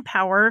had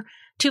manpower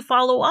to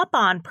follow up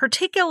on,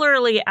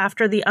 particularly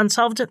after the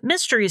Unsolved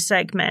Mysteries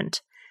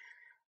segment.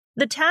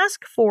 The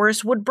task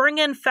force would bring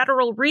in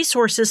federal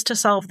resources to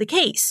solve the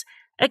case,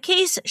 a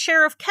case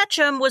Sheriff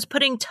Ketchum was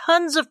putting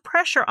tons of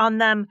pressure on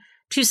them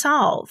to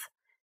solve,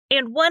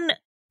 and one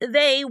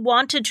they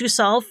wanted to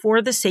solve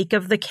for the sake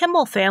of the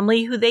Kimmel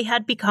family, who they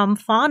had become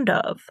fond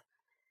of.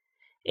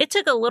 It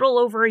took a little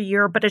over a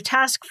year, but a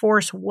task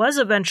force was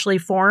eventually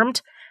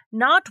formed,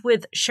 not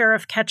with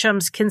Sheriff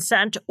Ketchum's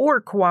consent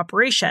or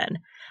cooperation.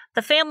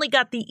 The family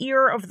got the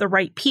ear of the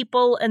right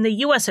people, and the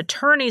U.S.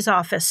 Attorney's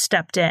Office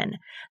stepped in.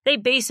 They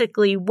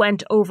basically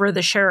went over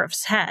the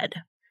sheriff's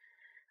head.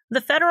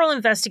 The federal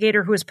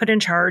investigator who was put in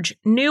charge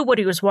knew what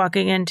he was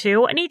walking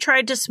into, and he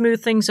tried to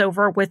smooth things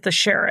over with the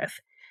sheriff.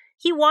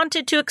 He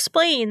wanted to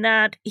explain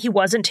that he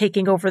wasn't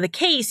taking over the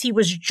case, he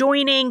was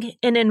joining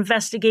an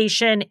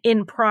investigation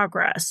in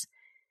progress.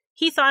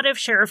 He thought if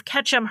Sheriff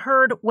Ketchum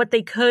heard what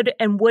they could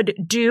and would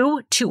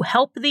do to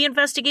help the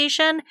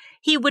investigation,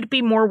 he would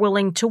be more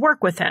willing to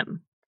work with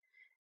him.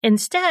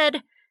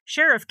 Instead,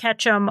 Sheriff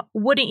Ketchum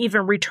wouldn't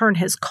even return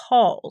his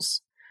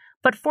calls.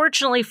 But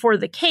fortunately for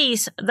the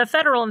case, the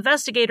federal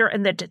investigator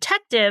and the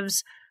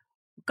detectives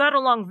got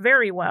along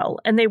very well,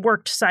 and they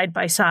worked side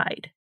by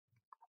side.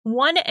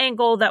 One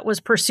angle that was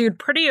pursued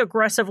pretty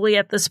aggressively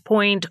at this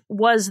point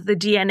was the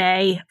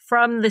DNA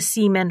from the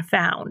semen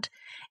found.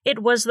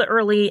 It was the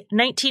early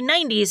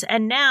 1990s,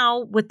 and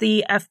now, with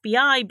the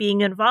FBI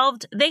being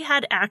involved, they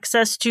had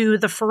access to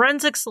the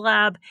forensics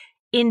lab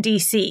in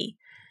D.C.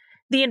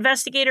 The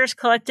investigators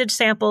collected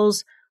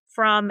samples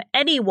from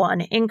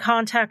anyone in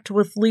contact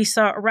with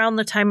Lisa around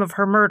the time of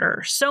her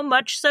murder, so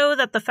much so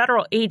that the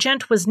federal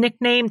agent was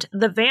nicknamed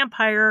the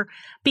Vampire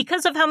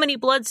because of how many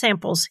blood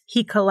samples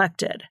he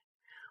collected.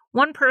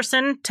 One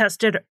person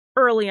tested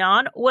early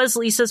on was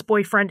Lisa's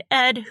boyfriend,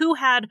 Ed, who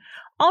had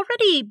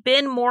already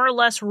been more or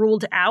less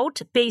ruled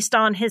out based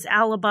on his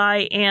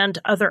alibi and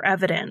other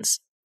evidence.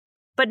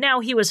 But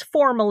now he was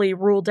formally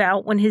ruled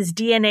out when his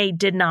DNA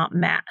did not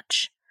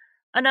match.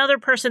 Another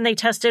person they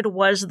tested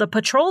was the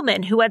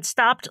patrolman who had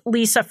stopped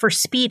Lisa for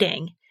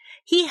speeding.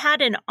 He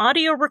had an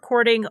audio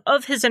recording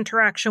of his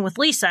interaction with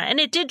Lisa, and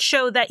it did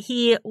show that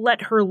he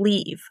let her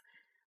leave.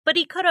 But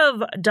he could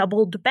have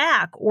doubled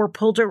back or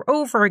pulled her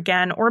over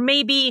again, or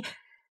maybe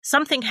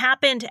something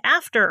happened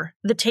after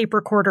the tape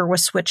recorder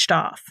was switched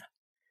off.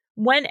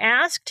 When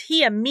asked,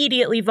 he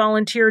immediately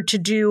volunteered to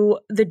do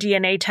the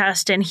DNA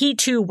test, and he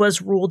too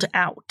was ruled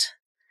out.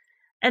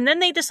 And then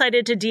they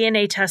decided to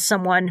DNA test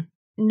someone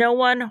no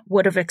one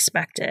would have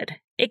expected.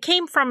 It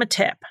came from a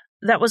tip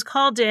that was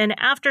called in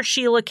after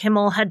Sheila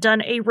Kimmel had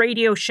done a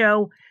radio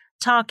show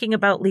talking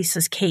about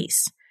Lisa's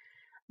case.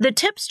 The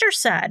tipster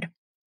said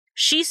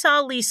she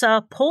saw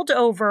Lisa pulled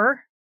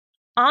over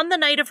on the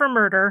night of her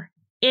murder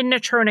in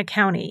Natrona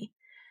County.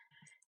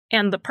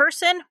 And the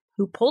person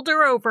who pulled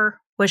her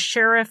over was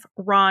Sheriff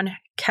Ron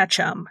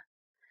Ketchum,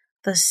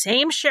 the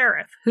same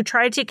sheriff who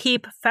tried to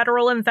keep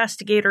federal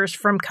investigators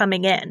from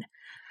coming in.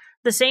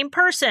 The same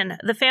person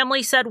the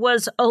family said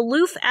was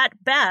aloof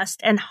at best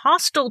and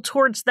hostile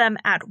towards them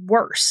at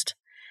worst.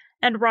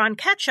 And Ron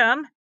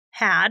Ketchum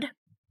had,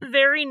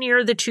 very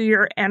near the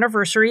 2-year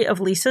anniversary of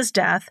Lisa's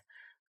death,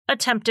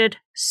 attempted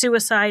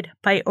suicide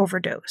by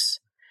overdose.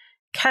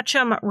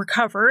 Ketchum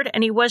recovered,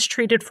 and he was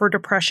treated for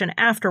depression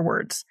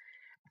afterwards.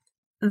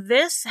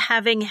 This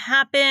having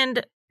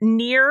happened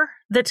near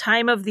the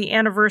time of the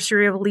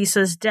anniversary of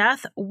Lisa's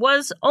death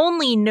was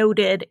only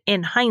noted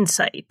in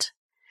hindsight.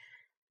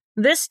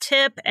 This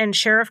tip and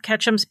Sheriff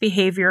Ketchum's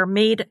behavior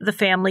made the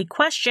family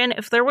question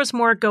if there was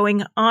more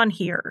going on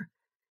here.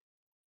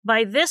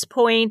 By this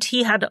point,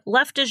 he had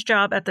left his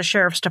job at the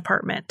sheriff's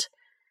department.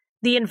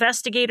 The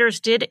investigators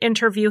did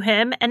interview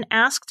him and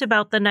asked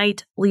about the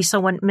night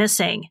Lisa went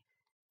missing.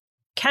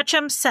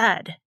 Ketchum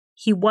said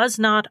he was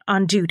not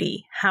on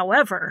duty.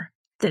 However,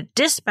 the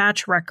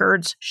dispatch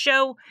records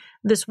show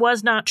this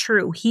was not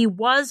true. He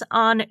was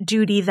on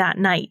duty that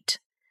night.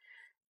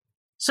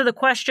 So the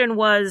question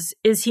was,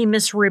 is he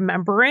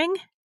misremembering?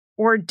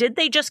 Or did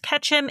they just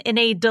catch him in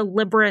a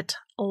deliberate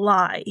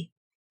lie?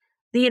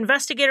 The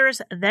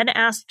investigators then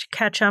asked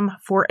Ketchum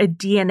for a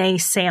DNA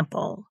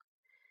sample.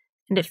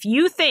 And if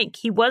you think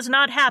he was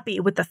not happy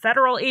with the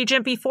federal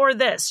agent before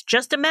this,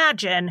 just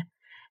imagine,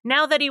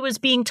 now that he was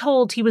being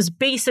told he was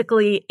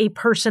basically a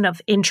person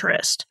of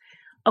interest.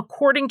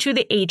 According to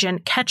the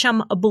agent,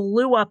 Ketchum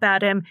blew up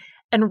at him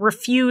and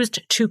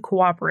refused to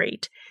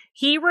cooperate.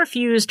 He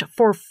refused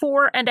for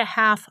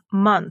 4.5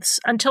 months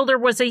until there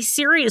was a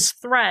serious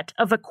threat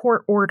of a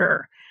court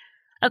order.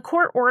 A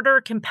court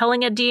order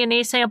compelling a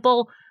DNA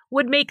sample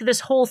would make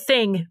this whole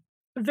thing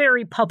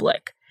very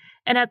public.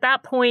 And at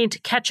that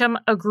point, Ketchum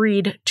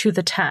agreed to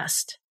the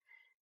test.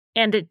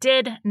 And it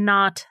did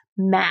not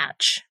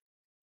match.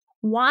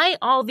 Why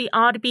all the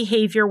odd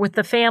behavior with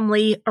the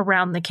family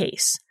around the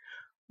case?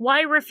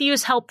 Why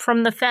refuse help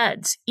from the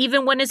feds,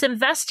 even when his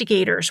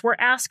investigators were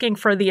asking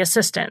for the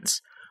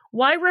assistance?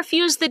 Why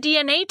refuse the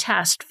DNA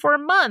test for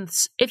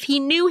months if he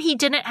knew he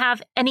didn't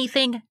have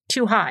anything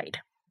to hide?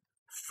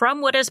 From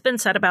what has been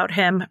said about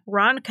him,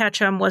 Ron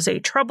Ketchum was a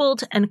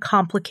troubled and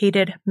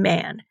complicated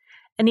man,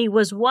 and he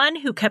was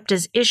one who kept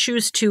his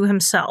issues to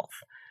himself.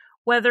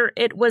 Whether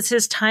it was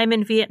his time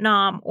in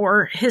Vietnam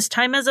or his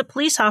time as a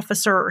police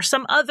officer or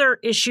some other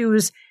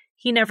issues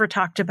he never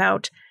talked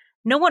about,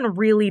 no one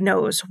really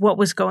knows what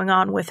was going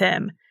on with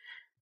him.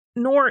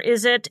 Nor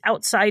is it,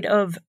 outside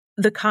of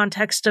the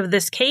context of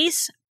this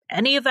case,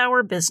 any of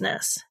our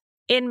business.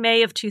 In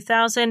May of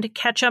 2000,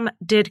 Ketchum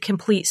did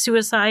complete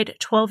suicide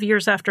 12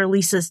 years after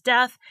Lisa's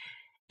death,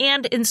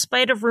 and in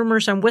spite of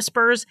rumors and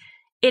whispers,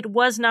 it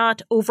was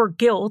not over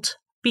guilt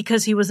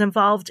because he was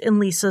involved in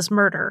Lisa's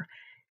murder.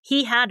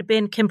 He had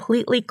been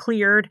completely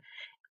cleared,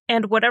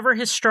 and whatever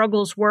his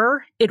struggles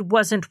were, it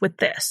wasn't with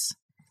this.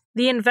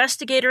 The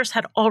investigators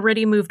had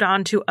already moved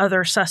on to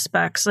other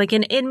suspects, like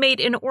an inmate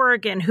in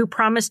Oregon who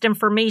promised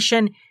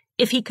information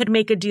if he could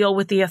make a deal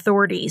with the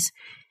authorities.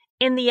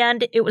 In the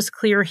end, it was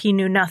clear he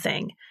knew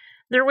nothing.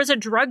 There was a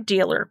drug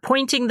dealer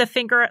pointing the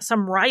finger at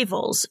some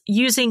rivals,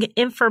 using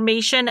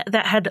information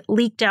that had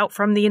leaked out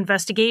from the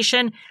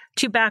investigation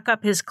to back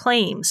up his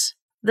claims.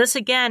 This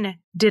again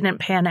didn't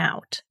pan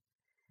out.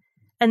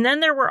 And then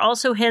there were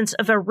also hints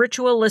of a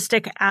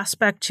ritualistic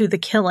aspect to the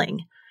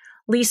killing.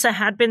 Lisa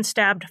had been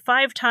stabbed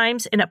 5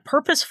 times in a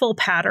purposeful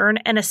pattern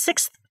and a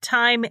 6th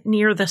time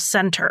near the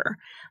center.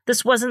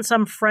 This wasn't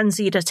some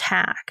frenzied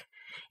attack.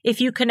 If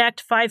you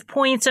connect 5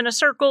 points in a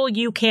circle,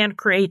 you can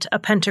create a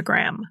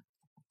pentagram.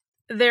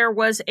 There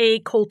was a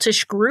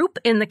cultish group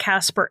in the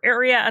Casper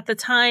area at the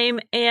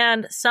time,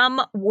 and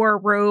some wore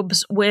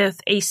robes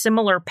with a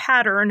similar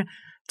pattern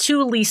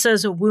to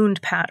Lisa's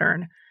wound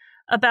pattern.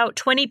 About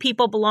 20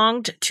 people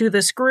belonged to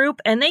this group,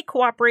 and they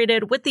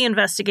cooperated with the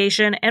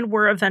investigation and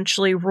were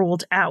eventually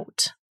ruled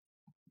out.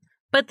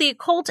 But the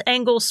occult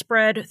angle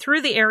spread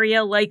through the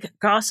area like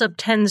gossip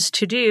tends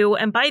to do,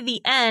 and by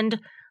the end,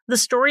 the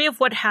story of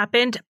what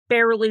happened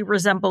barely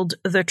resembled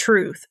the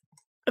truth.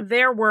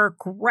 There were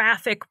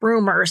graphic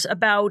rumors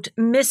about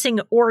missing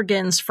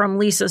organs from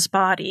Lisa's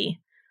body.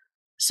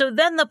 So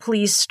then the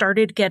police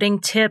started getting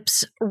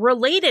tips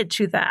related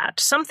to that,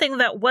 something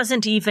that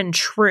wasn't even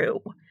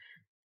true.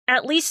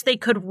 At least they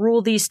could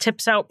rule these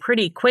tips out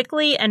pretty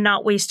quickly and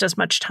not waste as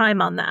much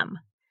time on them.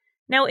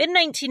 Now, in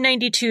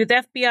 1992,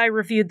 the FBI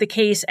reviewed the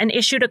case and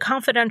issued a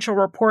confidential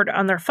report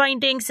on their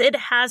findings. It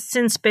has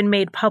since been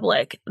made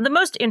public. The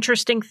most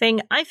interesting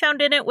thing I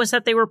found in it was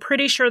that they were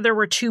pretty sure there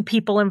were 2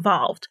 people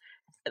involved.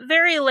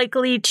 Very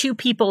likely 2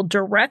 people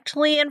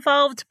directly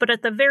involved, but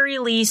at the very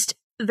least,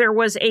 there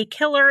was a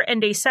killer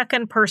and a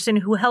second person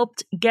who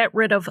helped get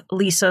rid of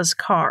Lisa's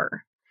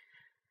car.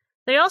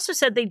 They also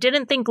said they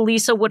didn't think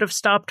Lisa would have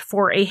stopped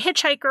for a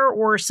hitchhiker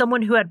or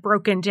someone who had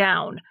broken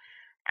down.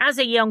 As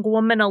a young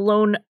woman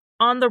alone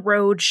on the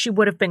road, she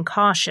would have been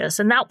cautious,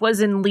 and that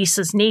was in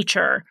Lisa's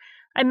nature.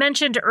 I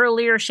mentioned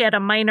earlier she had a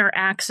minor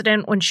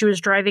accident when she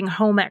was driving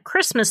home at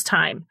Christmas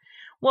time.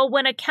 Well,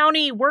 when a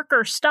county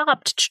worker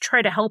stopped to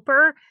try to help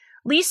her,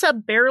 Lisa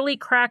barely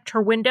cracked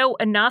her window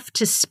enough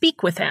to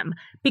speak with him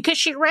because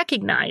she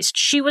recognized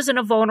she was in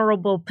a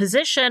vulnerable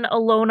position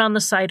alone on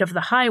the side of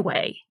the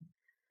highway.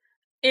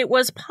 It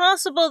was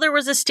possible there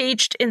was a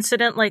staged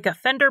incident like a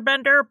fender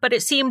bender, but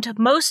it seemed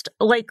most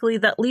likely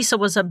that Lisa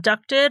was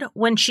abducted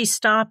when she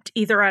stopped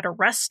either at a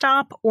rest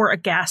stop or a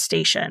gas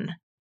station.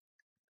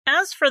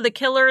 As for the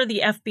killer,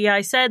 the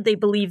FBI said they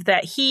believed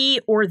that he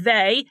or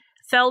they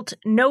felt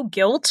no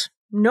guilt,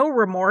 no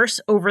remorse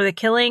over the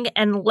killing,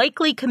 and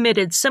likely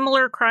committed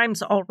similar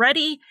crimes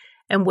already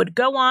and would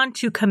go on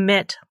to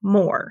commit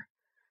more.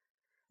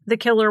 The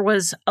killer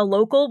was a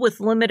local with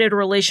limited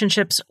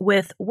relationships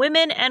with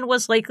women and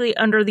was likely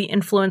under the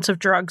influence of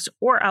drugs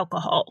or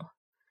alcohol.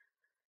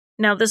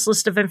 Now, this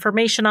list of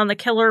information on the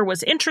killer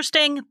was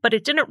interesting, but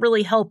it didn't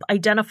really help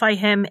identify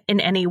him in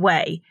any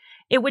way.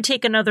 It would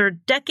take another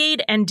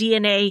decade and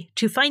DNA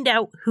to find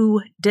out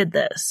who did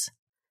this.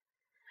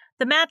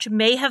 The match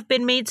may have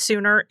been made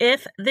sooner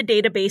if the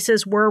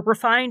databases were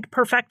refined,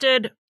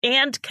 perfected,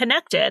 and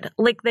connected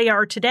like they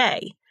are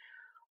today.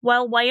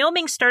 While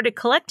Wyoming started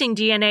collecting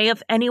DNA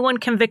of anyone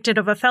convicted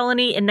of a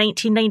felony in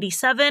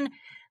 1997,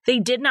 they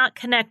did not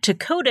connect to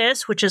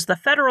CODIS, which is the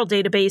federal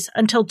database,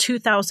 until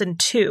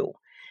 2002.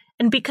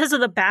 And because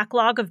of the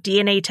backlog of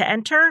DNA to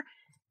enter,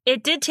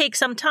 it did take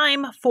some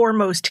time for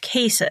most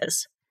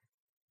cases.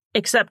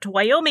 Except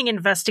Wyoming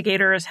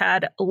investigators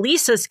had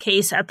Lisa's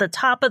case at the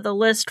top of the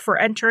list for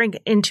entering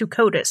into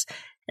CODIS,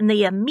 and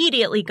they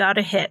immediately got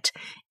a hit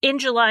in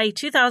July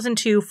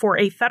 2002 for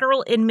a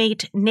federal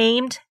inmate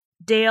named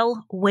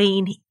Dale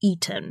Wayne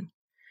Eaton.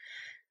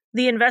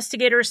 The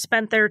investigators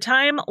spent their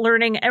time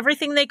learning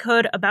everything they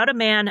could about a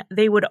man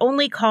they would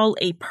only call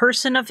a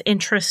person of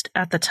interest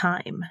at the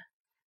time.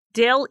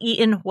 Dale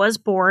Eaton was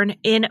born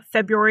in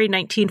February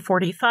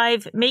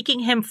 1945,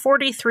 making him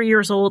 43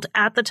 years old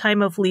at the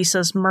time of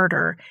Lisa's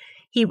murder.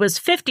 He was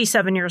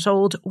 57 years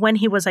old when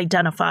he was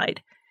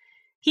identified.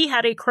 He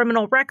had a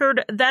criminal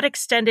record that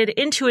extended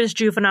into his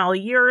juvenile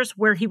years,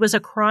 where he was a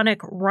chronic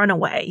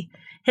runaway.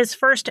 His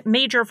first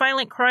major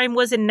violent crime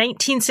was in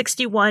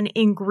 1961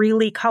 in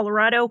Greeley,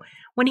 Colorado,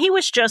 when he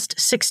was just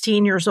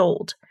 16 years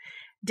old.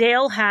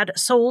 Dale had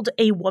sold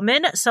a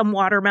woman some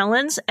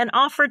watermelons and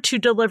offered to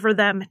deliver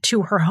them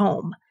to her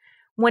home.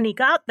 When he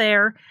got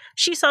there,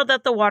 she saw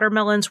that the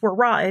watermelons were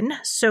rotten,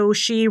 so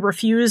she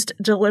refused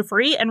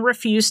delivery and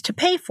refused to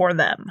pay for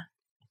them.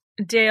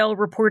 Dale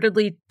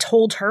reportedly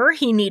told her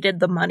he needed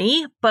the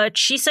money, but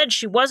she said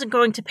she wasn't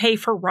going to pay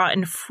for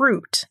rotten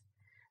fruit.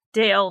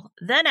 Dale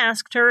then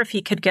asked her if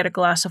he could get a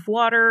glass of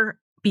water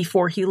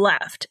before he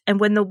left, and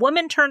when the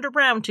woman turned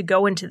around to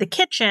go into the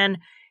kitchen,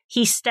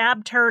 he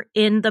stabbed her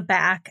in the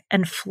back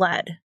and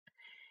fled.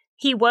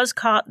 He was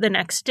caught the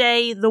next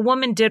day. The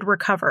woman did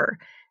recover.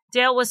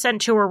 Dale was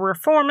sent to a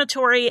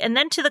reformatory and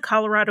then to the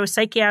Colorado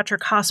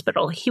Psychiatric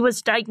Hospital. He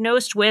was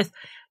diagnosed with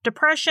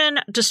depression,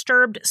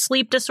 disturbed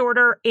sleep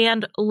disorder,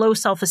 and low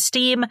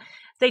self-esteem.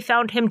 They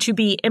found him to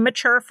be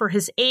immature for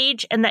his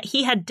age and that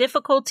he had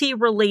difficulty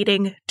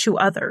relating to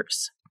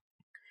others.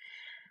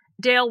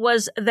 Dale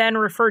was then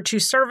referred to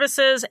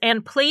services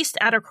and placed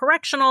at a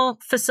correctional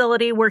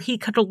facility where he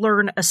could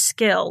learn a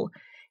skill.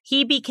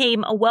 He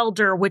became a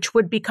welder, which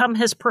would become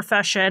his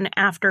profession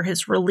after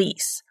his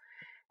release.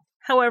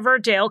 However,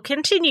 Dale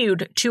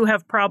continued to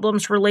have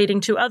problems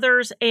relating to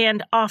others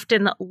and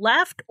often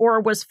left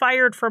or was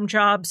fired from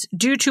jobs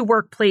due to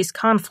workplace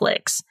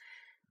conflicts.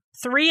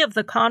 3 of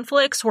the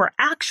conflicts were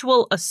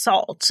actual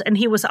assaults, and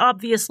he was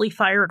obviously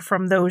fired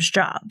from those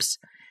jobs.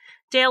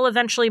 Dale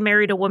eventually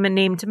married a woman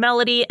named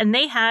Melody, and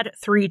they had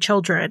 3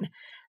 children.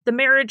 The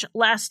marriage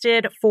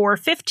lasted for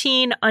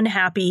 15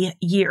 unhappy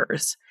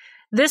years.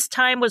 This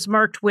time was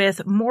marked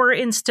with more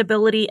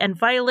instability and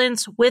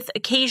violence, with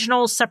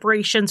occasional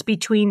separations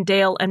between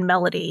Dale and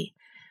Melody.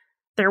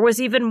 There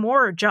was even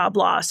more job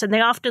loss, and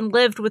they often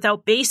lived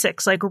without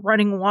basics like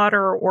running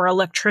water or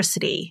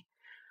electricity.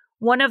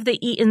 One of the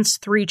Eatons'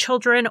 3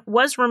 children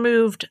was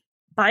removed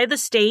by the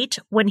state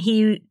when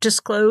he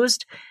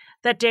disclosed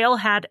that Dale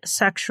had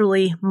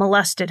sexually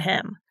molested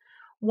him.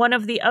 One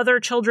of the other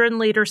children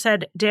later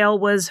said Dale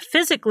was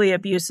physically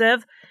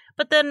abusive,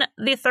 but then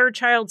the 3rd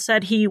child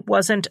said he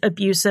wasn't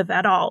abusive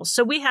at all.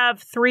 So we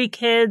have 3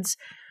 kids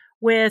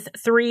with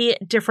 3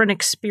 different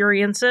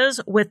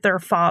experiences with their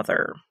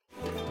father.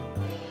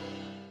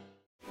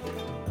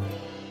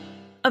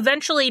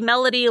 Eventually,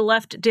 Melody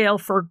left Dale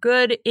for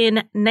good in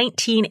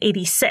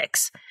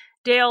 1986.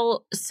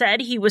 Dale said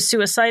he was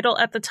suicidal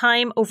at the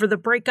time over the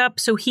breakup,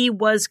 so he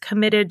was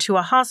committed to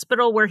a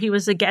hospital where he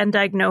was again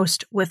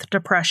diagnosed with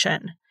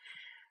depression.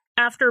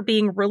 After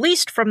being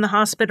released from the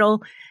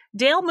hospital,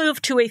 Dale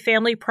moved to a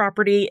family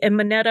property in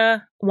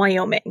Monetta,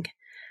 Wyoming.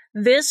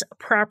 This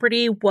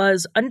property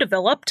was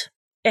undeveloped.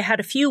 It had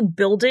a few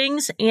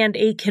buildings and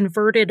a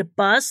converted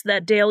bus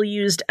that Dale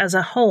used as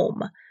a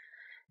home.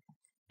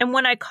 And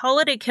when I call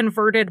it a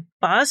converted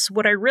bus,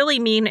 what I really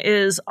mean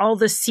is all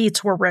the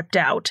seats were ripped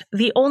out.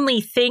 The only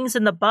things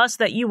in the bus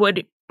that you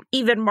would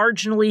even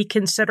marginally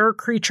consider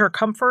creature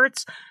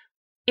comforts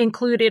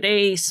included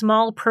a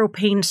small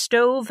propane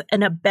stove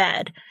and a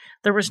bed.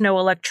 There was no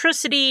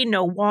electricity,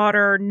 no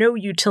water, no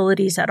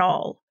utilities at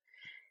all.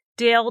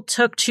 Dale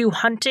took to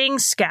hunting,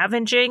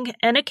 scavenging,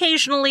 and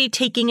occasionally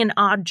taking an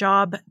odd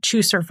job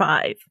to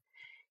survive.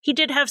 He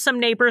did have some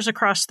neighbors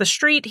across the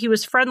street he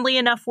was friendly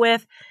enough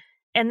with,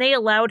 and they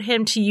allowed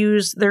him to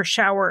use their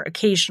shower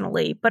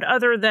occasionally. But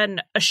other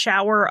than a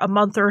shower a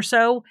month or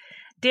so,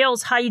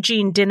 Dale's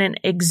hygiene didn't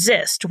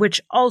exist,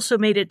 which also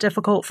made it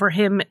difficult for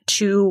him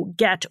to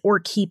get or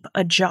keep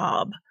a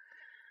job.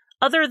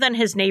 Other than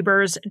his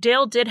neighbors,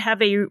 Dale did have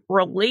a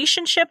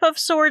relationship of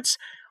sorts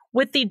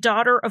with the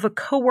daughter of a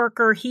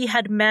coworker he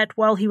had met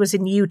while he was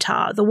in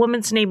Utah. The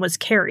woman's name was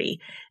Carrie,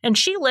 and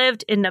she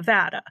lived in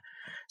Nevada.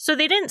 So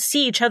they didn't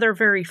see each other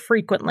very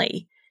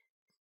frequently.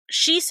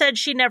 She said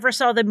she never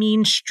saw the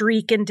mean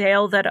streak in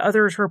Dale that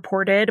others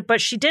reported, but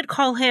she did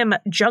call him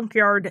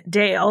Junkyard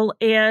Dale,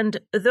 and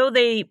though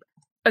they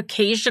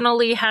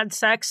occasionally had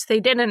sex, they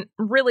didn't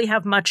really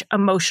have much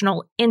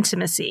emotional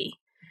intimacy.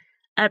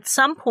 At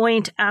some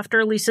point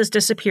after Lisa's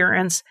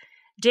disappearance,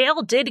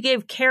 Dale did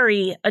give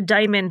Carrie a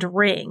diamond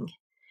ring.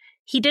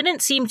 He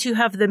didn't seem to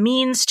have the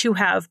means to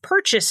have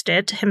purchased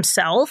it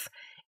himself,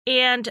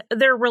 and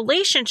their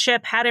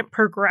relationship hadn't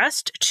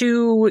progressed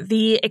to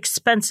the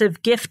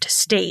expensive gift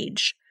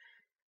stage.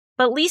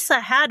 But Lisa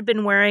had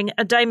been wearing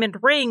a diamond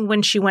ring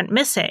when she went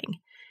missing.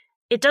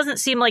 It doesn't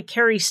seem like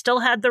Carrie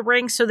still had the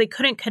ring, so they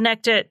couldn't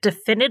connect it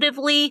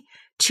definitively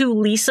to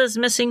Lisa's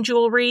missing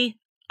jewelry,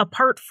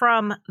 apart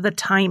from the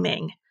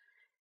timing.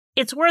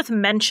 It's worth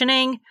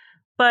mentioning,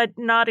 but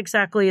not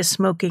exactly a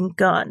smoking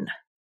gun.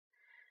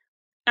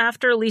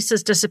 After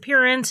Lisa's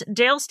disappearance,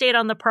 Dale stayed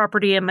on the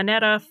property in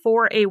Monetta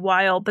for a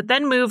while, but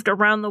then moved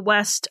around the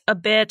West a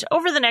bit.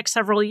 Over the next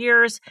several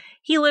years,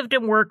 he lived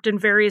and worked in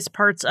various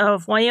parts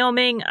of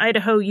Wyoming,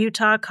 Idaho,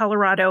 Utah,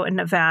 Colorado, and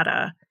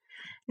Nevada.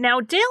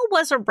 Now, Dale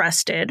was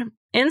arrested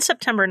in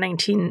September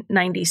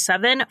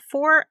 1997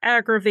 for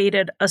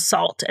aggravated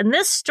assault, and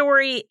this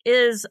story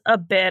is a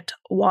bit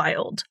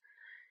wild.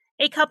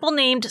 A couple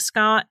named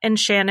Scott and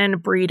Shannon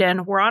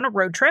Breeden were on a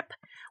road trip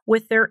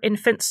with their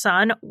infant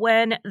son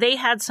when they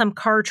had some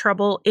car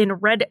trouble in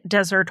Red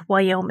Desert,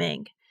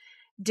 Wyoming.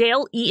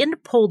 Dale Eaton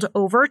pulled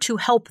over to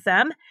help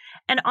them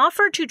and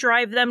offered to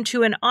drive them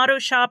to an auto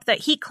shop that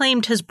he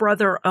claimed his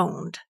brother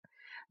owned.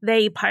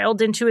 They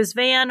piled into his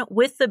van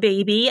with the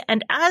baby,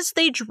 and as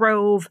they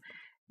drove,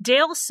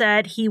 Dale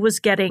said he was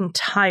getting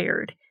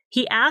tired.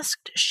 He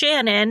asked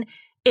Shannon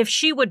if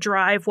she would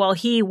drive while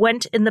he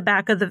went in the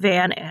back of the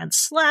van and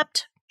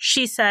slept.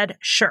 She said,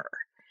 sure.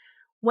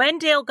 When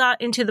Dale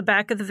got into the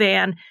back of the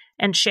van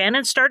and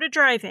Shannon started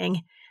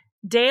driving,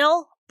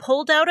 Dale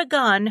pulled out a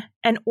gun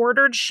and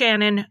ordered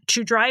Shannon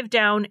to drive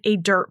down a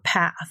dirt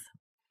path.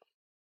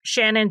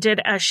 Shannon did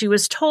as she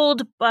was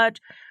told, but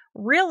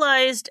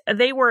realized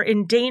they were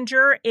in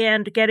danger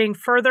and getting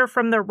further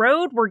from the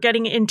road were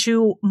getting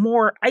into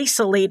more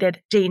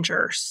isolated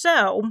danger.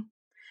 So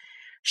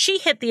she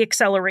hit the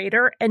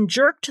accelerator and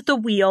jerked the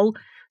wheel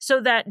so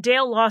that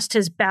Dale lost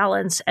his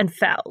balance and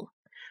fell.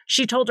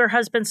 She told her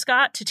husband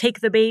Scott to take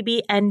the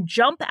baby and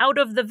jump out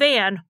of the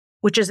van,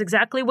 which is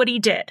exactly what he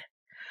did.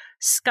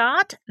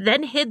 Scott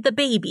then hid the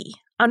baby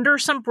under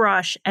some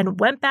brush and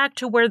went back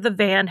to where the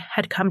van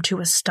had come to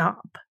a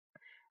stop.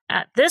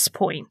 At this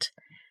point,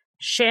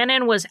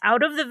 Shannon was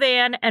out of the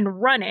van and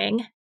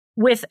running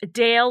with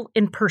Dale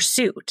in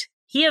pursuit.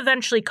 He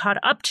eventually caught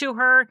up to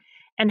her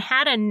and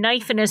had a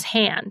knife in his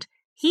hand.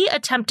 He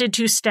attempted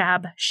to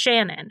stab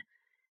Shannon.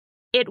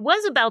 It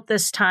was about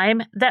this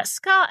time that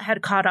Scott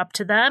had caught up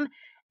to them,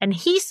 and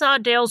he saw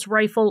Dale's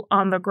rifle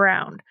on the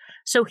ground.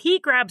 So he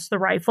grabs the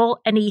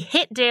rifle and he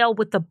hit Dale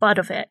with the butt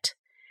of it.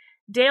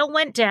 Dale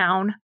went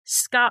down.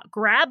 Scott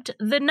grabbed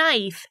the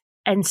knife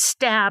and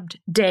stabbed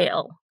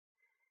Dale.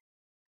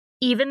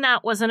 Even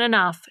that wasn't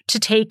enough to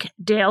take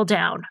Dale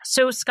down,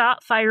 so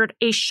Scott fired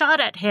a shot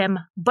at him,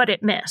 but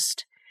it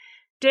missed.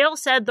 Dale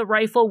said the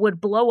rifle would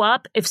blow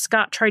up if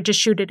Scott tried to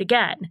shoot it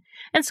again,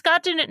 and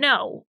Scott didn't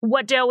know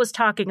what Dale was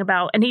talking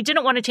about, and he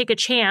didn't want to take a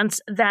chance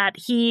that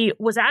he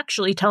was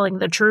actually telling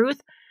the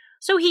truth,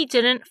 so he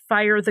didn't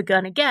fire the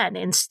gun again.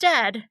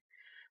 Instead,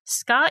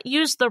 Scott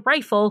used the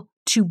rifle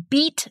to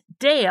beat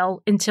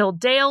Dale until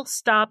Dale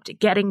stopped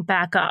getting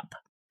back up.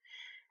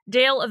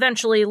 Dale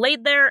eventually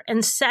laid there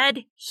and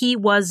said he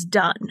was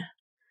done.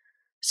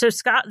 So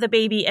Scott, the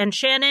baby, and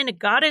Shannon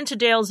got into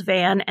Dale's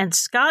van, and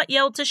Scott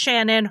yelled to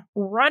Shannon,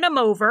 "Run him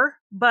over,"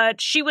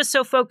 but she was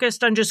so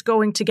focused on just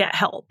going to get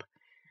help.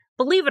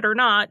 Believe it or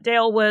not,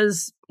 Dale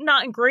was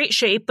not in great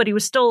shape, but he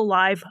was still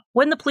alive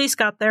when the police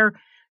got there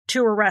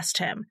to arrest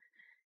him.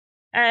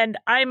 And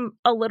I'm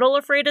a little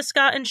afraid of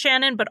Scott and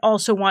Shannon, but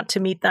also want to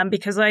meet them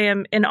because I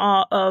am in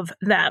awe of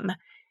them.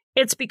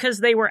 It's because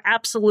they were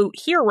absolute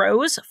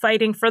heroes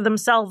fighting for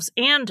themselves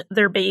and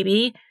their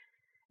baby.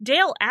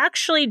 Dale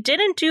actually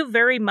didn't do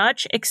very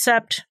much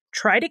except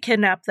try to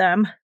kidnap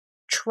them,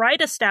 try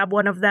to stab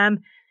one of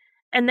them,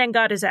 and then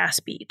got his ass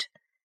beat.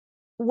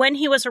 When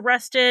he was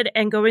arrested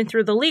and going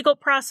through the legal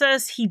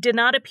process, he did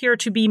not appear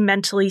to be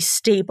mentally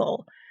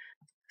stable.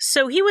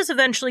 So he was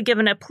eventually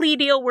given a plea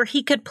deal where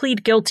he could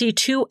plead guilty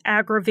to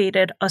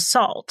aggravated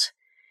assault.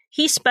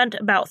 He spent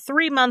about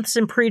 3 months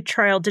in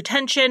pretrial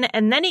detention,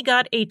 and then he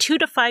got a 2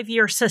 to 5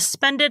 year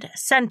suspended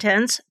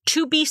sentence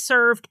to be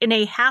served in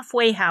a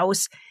halfway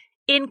house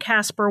in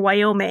Casper,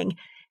 Wyoming.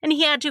 And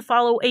he had to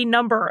follow a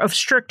number of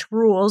strict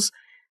rules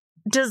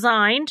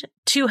designed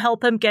to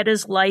help him get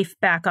his life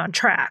back on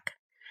track.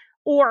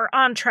 Or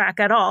on track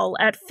at all.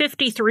 At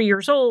 53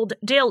 years old,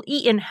 Dale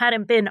Eaton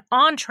hadn't been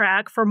on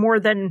track for more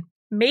than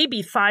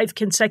maybe 5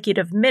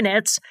 consecutive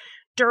minutes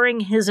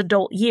during his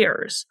adult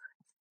years.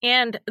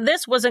 And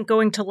this wasn't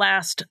going to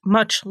last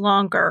much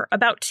longer.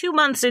 About 2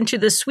 months into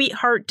the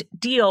sweetheart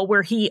deal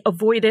where he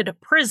avoided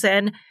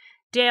prison,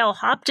 Dale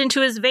hopped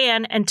into his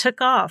van and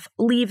took off,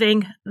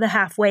 leaving the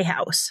halfway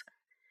house.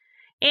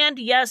 And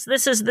yes,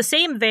 this is the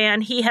same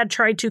van he had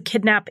tried to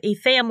kidnap a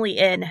family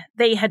in.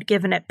 They had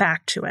given it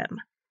back to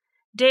him.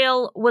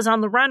 Dale was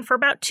on the run for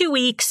about 2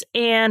 weeks,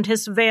 and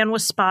his van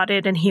was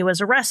spotted and he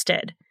was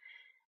arrested.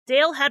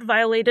 Dale had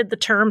violated the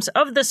terms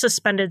of the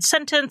suspended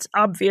sentence,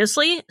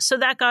 obviously, so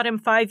that got him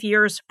 5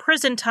 years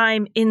prison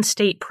time in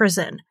state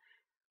prison.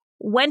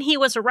 When he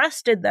was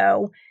arrested,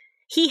 though,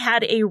 he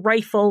had a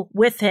rifle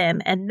with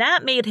him, and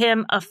that made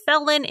him a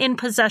felon in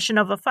possession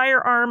of a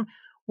firearm,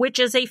 which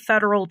is a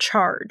federal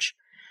charge.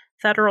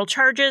 Federal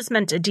charges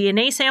meant a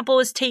DNA sample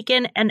was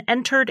taken and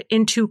entered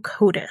into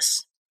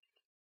CODIS.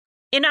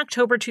 In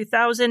October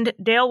 2000,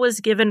 Dale was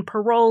given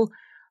parole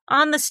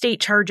on the state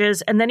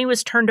charges, and then he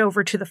was turned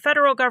over to the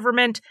federal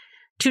government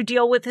to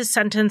deal with his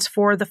sentence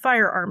for the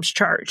firearms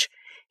charge.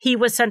 He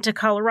was sent to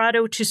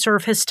Colorado to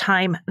serve his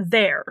time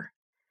there.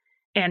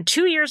 And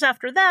 2 years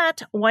after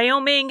that,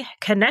 Wyoming,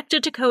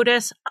 connected to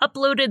CODIS,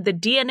 uploaded the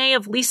DNA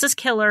of Lisa's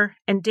killer,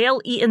 and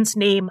Dale Eaton's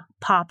name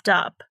popped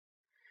up.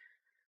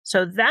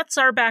 So that's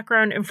our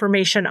background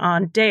information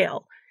on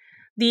Dale.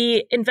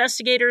 The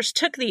investigators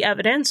took the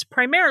evidence,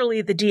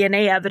 primarily the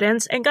DNA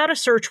evidence, and got a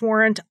search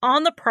warrant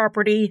on the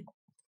property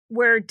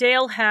where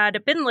Dale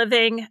had been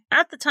living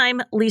at the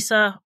time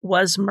Lisa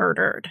was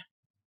murdered.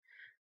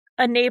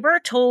 A neighbor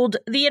told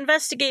the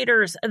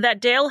investigators that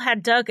Dale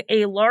had dug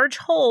a large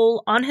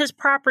hole on his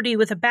property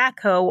with a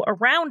backhoe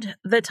around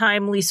the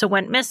time Lisa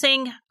went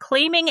missing,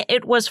 claiming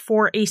it was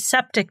for a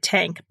septic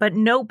tank, but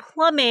no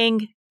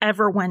plumbing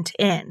ever went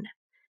in.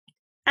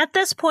 At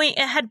this point,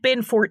 it had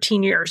been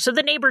 14 years, so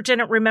the neighbor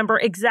didn't remember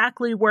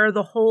exactly where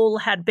the hole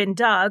had been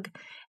dug,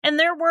 and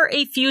there were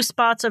a few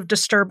spots of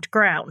disturbed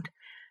ground.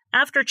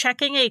 After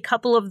checking a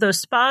couple of those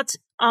spots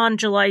on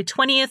July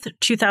 20th,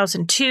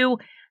 2002,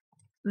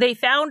 they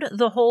found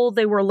the hole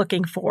they were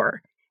looking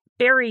for.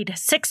 Buried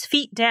 6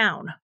 feet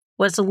down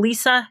was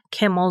Lisa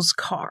Kimmel's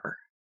car.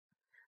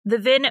 The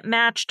VIN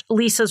matched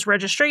Lisa's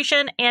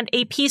registration, and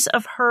a piece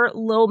of her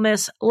Lil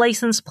Miss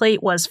license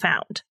plate was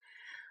found.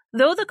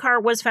 Though the car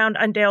was found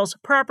on Dale's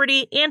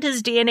property and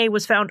his DNA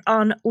was found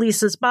on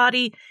Lisa's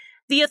body,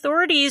 the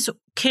authorities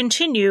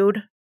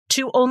continued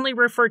to only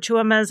refer to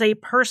him as a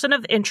person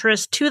of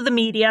interest to the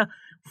media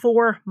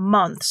for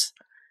months.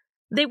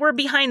 They were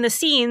behind the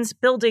scenes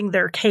building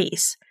their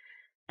case.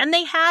 and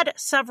they had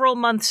several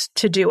months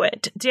to do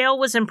it. Dale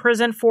was in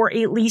prison for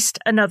at least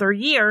another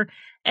year,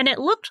 and it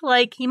looked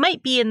like he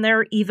might be in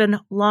there even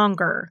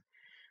longer.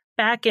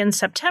 Back in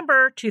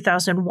September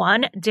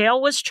 2001,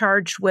 Dale was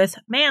charged with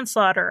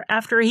manslaughter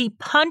after he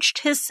punched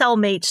his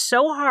cellmate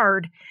so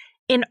hard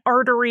an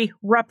artery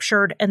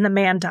ruptured and the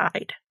man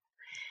died.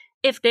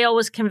 If Dale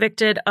was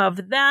convicted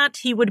of that,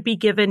 he would be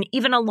given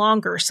even a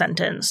longer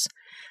sentence.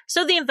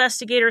 So the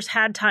investigators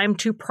had time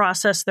to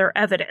process their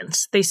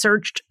evidence. They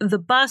searched the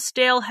bus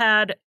Dale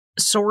had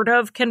sort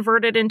of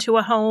converted into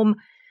a home.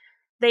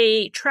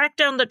 They tracked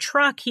down the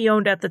truck he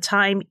owned at the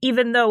time,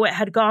 even though it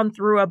had gone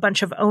through a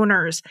bunch of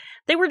owners.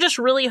 They were just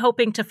really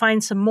hoping to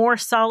find some more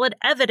solid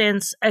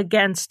evidence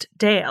against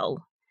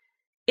Dale.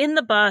 In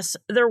the bus,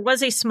 there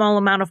was a small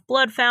amount of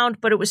blood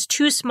found, but it was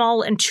too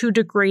small and too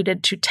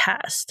degraded to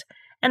test,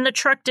 and the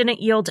truck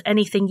didn't yield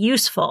anything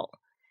useful.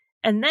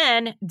 And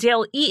then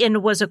Dale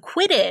Eaton was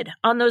acquitted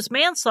on those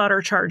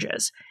manslaughter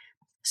charges,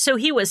 so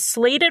he was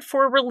slated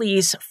for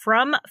release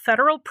from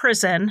federal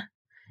prison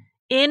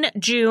in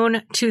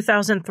June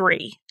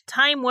 2003.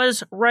 Time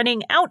was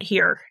running out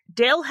here.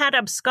 Dale had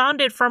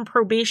absconded from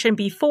probation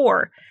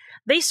before.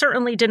 They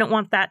certainly didn't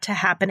want that to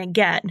happen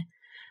again.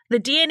 The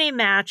DNA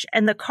match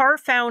and the car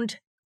found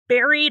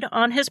buried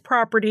on his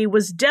property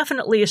was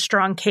definitely a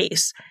strong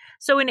case.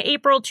 So in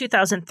April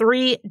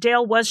 2003,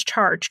 Dale was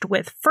charged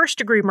with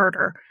first-degree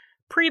murder,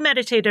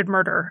 premeditated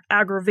murder,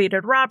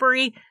 aggravated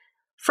robbery,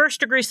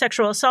 first-degree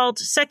sexual assault,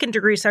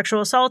 second-degree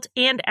sexual assault,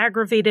 and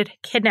aggravated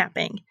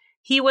kidnapping.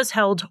 He was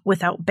held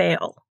without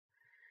bail.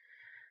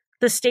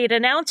 The state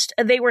announced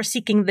they were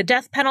seeking the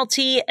death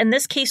penalty, and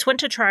this case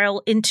went to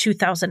trial in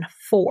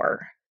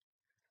 2004.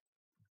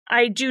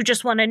 I do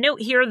just want to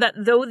note here that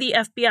though the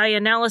FBI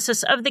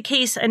analysis of the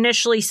case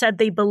initially said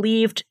they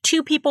believed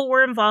 2 people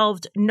were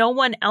involved, no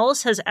one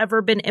else has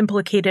ever been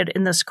implicated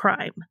in this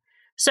crime.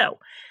 So,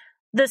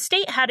 the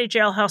state had a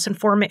jailhouse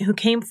informant who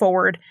came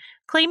forward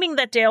claiming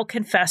that Dale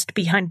confessed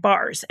behind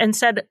bars and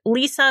said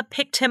Lisa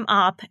picked him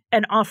up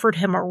and offered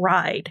him a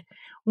ride.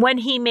 When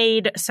he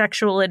made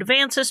sexual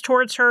advances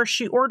towards her,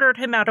 she ordered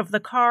him out of the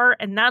car,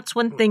 and that's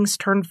when things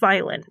turned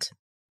violent.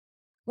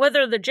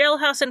 Whether the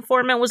jailhouse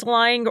informant was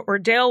lying or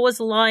Dale was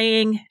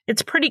lying,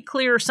 it's pretty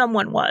clear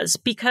someone was,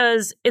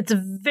 because it's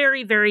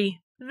very,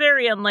 very,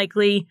 very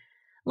unlikely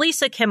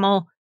Lisa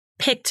Kimmel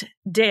picked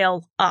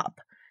Dale up.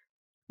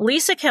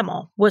 Lisa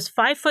Kimmel was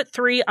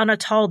 5'3" on a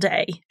tall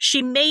day.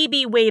 She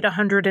maybe weighed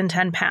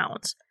 110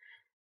 pounds.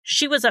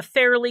 She was a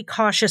fairly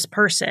cautious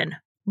person.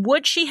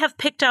 Would she have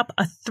picked up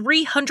a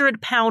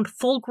 300-pound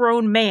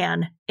full-grown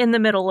man in the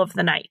middle of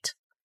the night?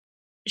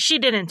 She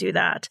didn't do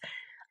that.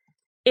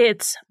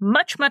 It's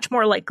much, much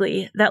more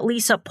likely that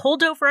Lisa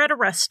pulled over at a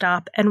rest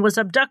stop and was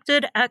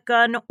abducted at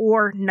gun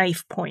or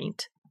knife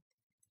point.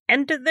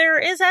 And there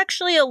is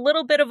actually a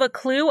little bit of a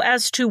clue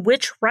as to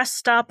which rest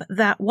stop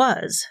that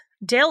was.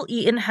 Dale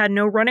Eaton had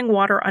no running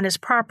water on his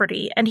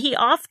property, and he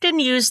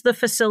often used the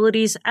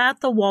facilities at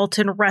the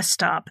Walton rest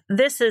stop.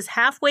 This is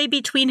halfway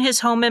between his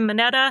home in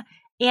Monetta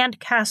and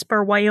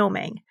Casper,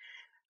 Wyoming.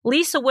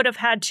 Lisa would have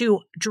had to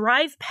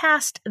drive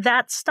past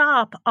that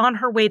stop on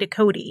her way to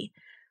Cody.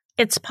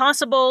 It's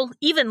possible,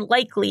 even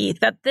likely,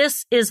 that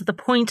this is the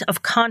point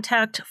of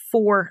contact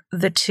for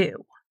the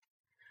two.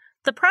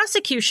 The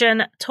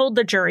prosecution told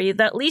the jury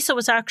that Lisa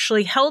was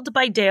actually held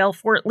by Dale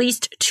for at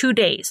least 2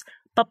 days,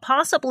 but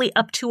possibly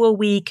up to a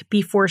week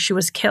before she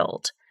was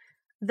killed.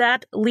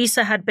 That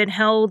Lisa had been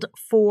held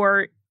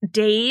for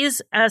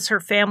days as her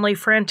family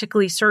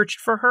frantically searched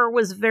for her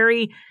was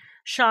very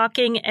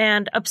shocking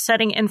and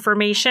upsetting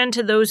information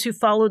to those who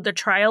followed the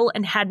trial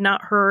and had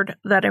not heard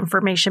that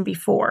information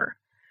before.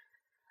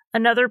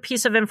 Another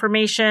piece of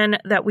information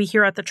that we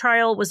hear at the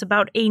trial was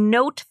about a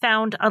note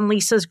found on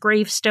Lisa's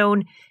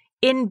gravestone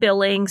in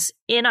Billings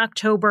in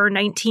October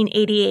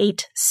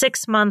 1988,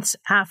 6 months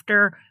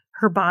after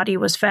her body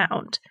was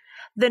found.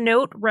 The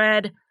note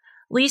read,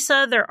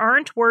 "Lisa, there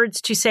aren't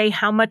words to say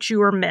how much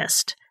you are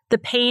missed. The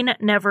pain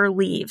never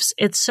leaves.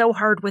 It's so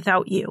hard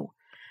without you.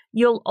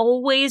 You'll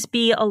always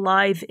be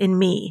alive in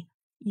me.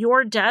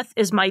 Your death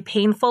is my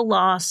painful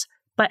loss,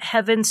 but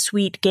heaven's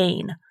sweet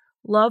gain.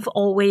 Love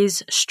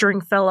always,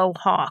 Stringfellow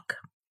Hawk."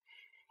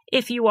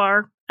 If you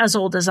are as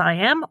old as I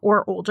am,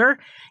 or older,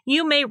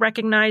 you may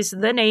recognize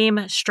the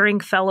name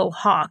Stringfellow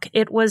Hawk.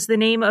 It was the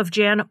name of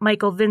Jan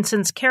Michael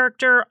Vincent's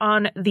character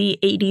on the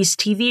 80s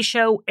TV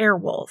show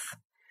Airwolf.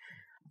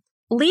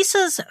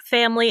 Lisa's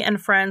family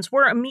and friends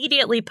were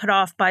immediately put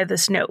off by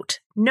this note.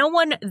 No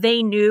one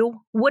they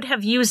knew would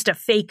have used a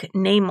fake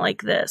name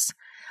like this.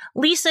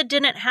 Lisa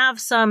didn't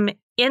have some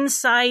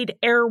inside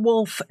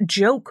Airwolf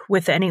joke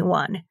with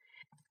anyone.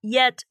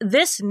 Yet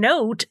this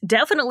note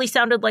definitely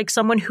sounded like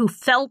someone who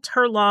felt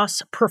her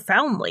loss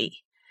profoundly.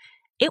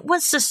 It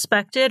was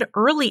suspected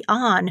early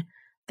on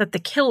that the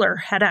killer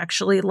had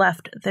actually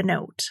left the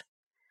note.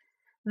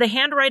 The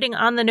handwriting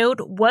on the note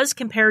was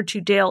compared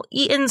to Dale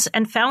Eaton's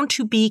and found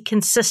to be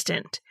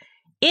consistent.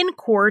 In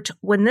court,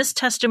 when this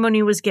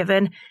testimony was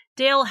given,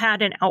 Dale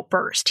had an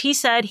outburst. He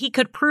said he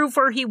could prove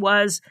where he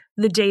was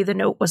the day the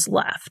note was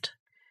left.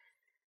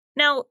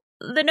 Now,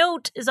 the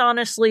note is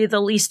honestly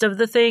the least of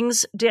the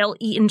things Dale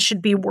Eaton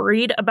should be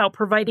worried about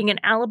providing an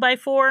alibi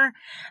for.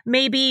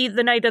 Maybe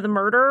the night of the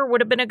murder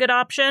would have been a good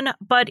option,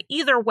 but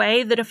either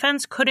way, the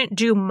defense couldn't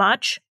do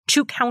much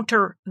to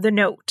counter the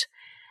note.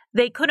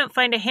 They couldn't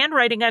find a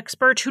handwriting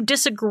expert who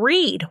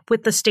disagreed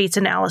with the state's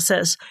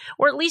analysis,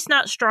 or at least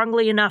not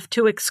strongly enough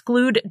to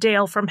exclude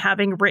Dale from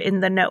having written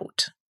the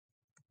note.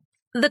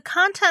 The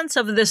contents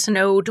of this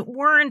note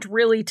weren't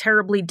really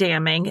terribly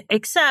damning,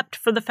 except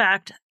for the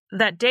fact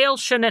that Dale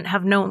shouldn't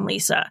have known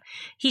Lisa.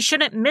 He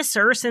shouldn't miss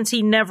her since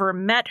he never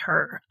met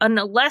her,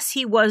 unless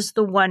he was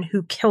the one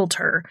who killed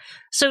her.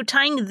 So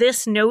tying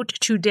this note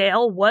to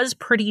Dale was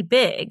pretty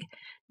big.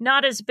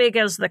 Not as big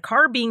as the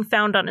car being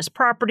found on his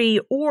property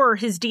or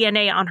his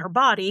DNA on her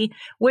body,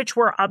 which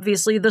were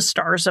obviously the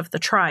stars of the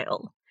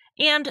trial.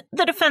 And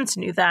the defense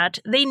knew that.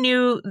 They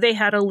knew they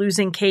had a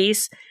losing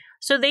case,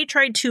 so they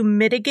tried to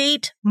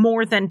mitigate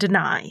more than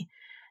deny.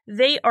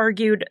 They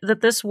argued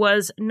that this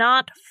was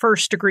not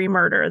first-degree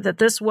murder, that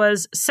this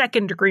was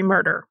second-degree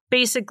murder,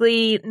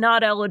 basically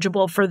not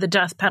eligible for the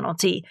death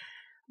penalty.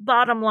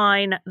 Bottom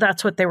line,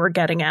 that's what they were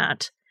getting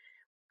at.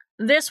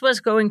 This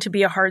was going to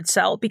be a hard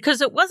sell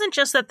because it wasn't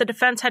just that the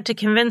defense had to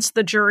convince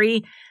the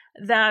jury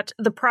that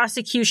the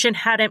prosecution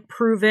hadn't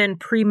proven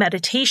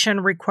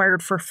premeditation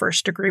required for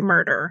first-degree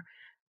murder.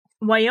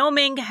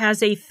 Wyoming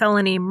has a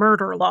felony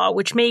murder law,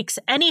 which makes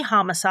any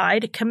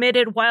homicide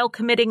committed while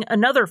committing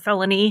another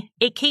felony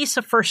a case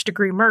of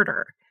first-degree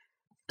murder.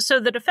 So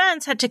the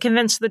defense had to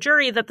convince the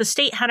jury that the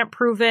state hadn't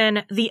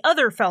proven the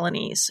other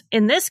felonies.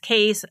 In this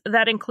case,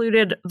 that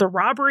included the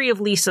robbery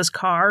of Lisa's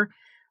car,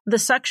 the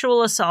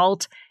sexual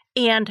assault,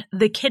 and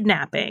the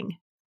kidnapping.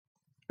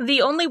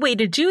 The only way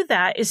to do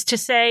that is to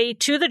say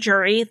to the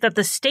jury that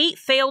the state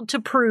failed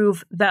to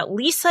prove that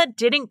Lisa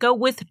didn't go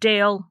with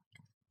Dale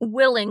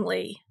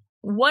willingly.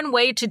 One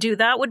way to do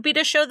that would be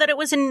to show that it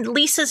was in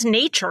Lisa's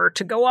nature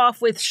to go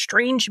off with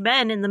strange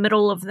men in the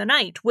middle of the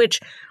night, which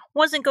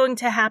wasn't going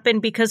to happen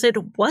because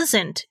it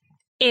wasn't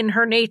in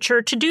her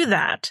nature to do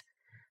that.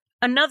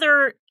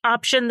 Another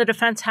option the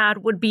defense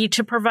had would be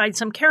to provide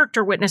some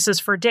character witnesses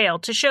for Dale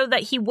to show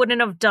that he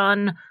wouldn't have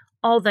done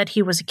all that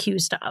he was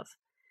accused of.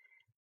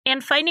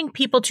 And finding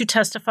people to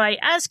testify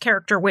as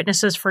character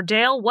witnesses for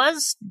Dale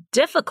was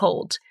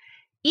difficult.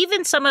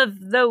 Even some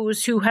of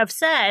those who have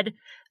said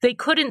they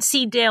couldn't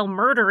see Dale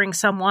murdering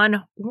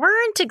someone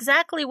weren't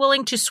exactly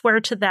willing to swear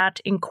to that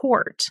in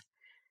court.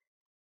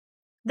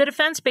 The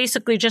defense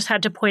basically just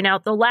had to point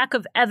out the lack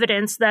of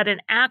evidence that an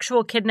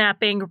actual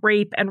kidnapping,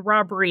 rape, and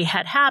robbery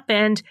had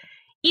happened,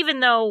 even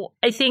though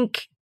I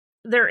think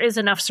there is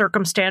enough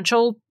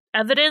circumstantial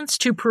evidence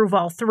to prove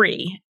all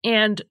three,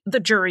 and the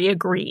jury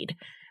agreed.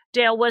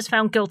 Dale was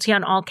found guilty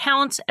on all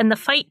counts, and the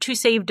fight to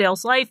save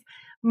Dale's life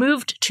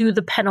moved to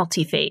the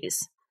penalty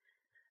phase.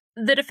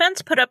 The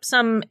defense put up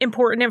some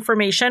important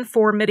information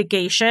for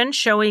mitigation,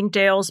 showing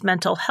Dale's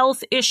mental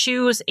health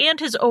issues and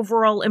his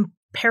overall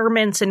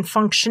impairments in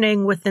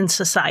functioning within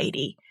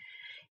society.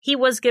 He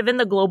was given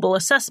the Global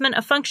Assessment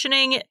of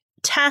Functioning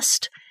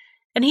test,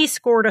 and he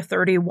scored a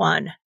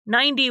 31.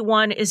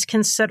 91 is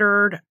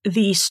considered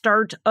the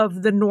start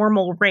of the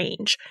normal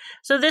range,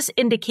 so this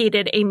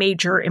indicated a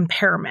major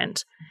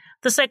impairment.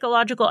 The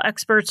psychological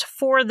experts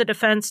for the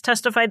defense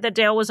testified that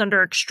Dale was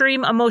under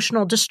extreme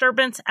emotional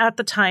disturbance at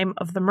the time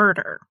of the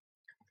murder.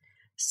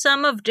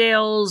 Some of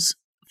Dale's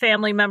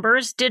family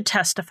members did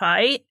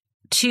testify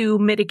to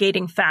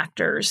mitigating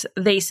factors.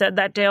 They said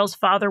that Dale's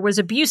father was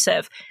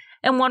abusive,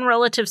 and one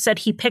relative said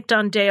he picked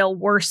on Dale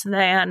worse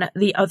than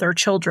the other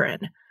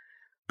children.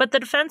 But the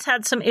defense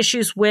had some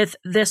issues with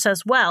this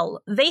as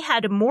well. They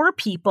had more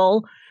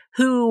people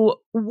who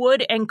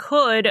would and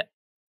could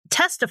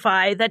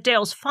testify that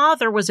Dale's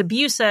father was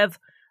abusive,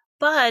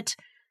 but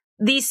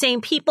these same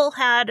people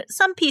had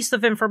some piece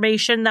of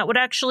information that would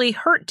actually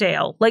hurt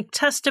Dale, like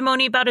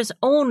testimony about his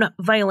own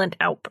violent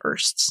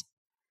outbursts.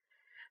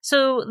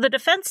 So the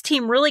defense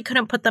team really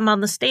couldn't put them on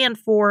the stand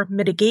for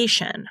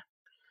mitigation.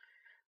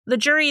 The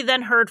jury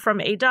then heard from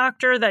a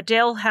doctor that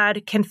Dale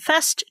had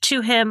confessed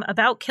to him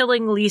about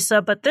killing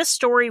Lisa, but this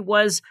story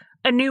was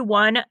a new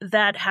one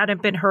that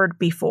hadn't been heard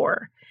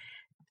before.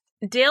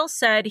 Dale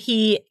said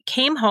he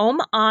came home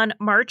on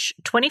March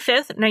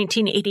 25th,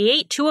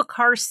 1988, to a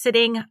car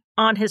sitting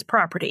on his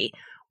property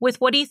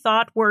with what he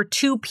thought were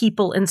two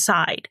people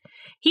inside.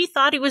 He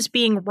thought he was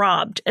being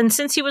robbed, and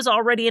since he was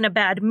already in a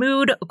bad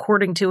mood,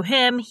 according to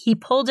him, he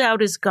pulled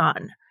out his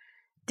gun.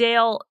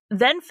 Dale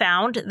then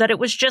found that it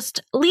was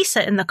just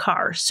Lisa in the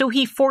car, so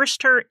he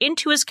forced her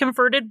into his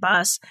converted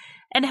bus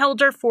and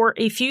held her for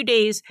a few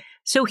days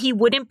so he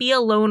wouldn't be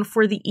alone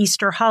for the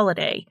Easter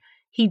holiday.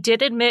 He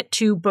did admit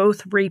to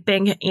both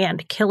raping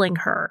and killing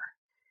her.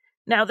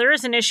 Now, there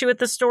is an issue with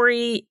the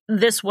story.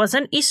 This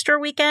wasn't Easter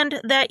weekend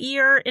that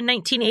year in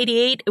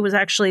 1988. It was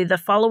actually the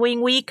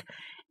following week.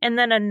 And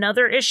then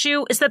another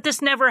issue is that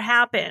this never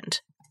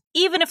happened.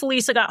 Even if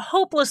Lisa got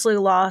hopelessly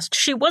lost,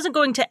 she wasn't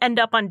going to end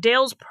up on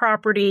Dale's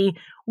property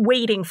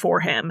waiting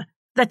for him.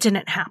 That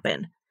didn't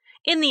happen.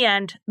 In the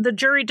end, the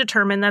jury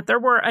determined that there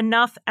were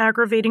enough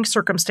aggravating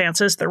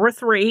circumstances, there were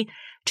 3,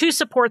 to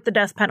support the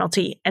death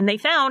penalty, and they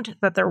found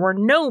that there were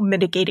no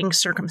mitigating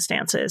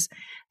circumstances.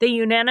 They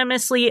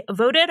unanimously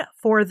voted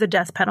for the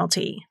death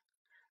penalty.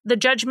 The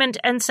judgment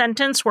and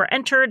sentence were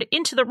entered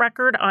into the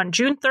record on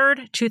June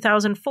 3rd,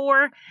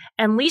 2004,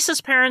 and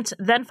Lisa's parents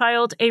then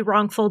filed a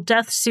wrongful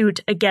death suit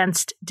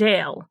against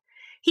Dale.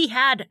 He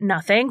had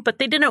nothing, but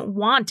they didn't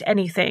want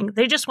anything.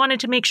 They just wanted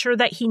to make sure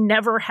that he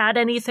never had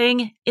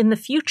anything in the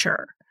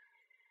future.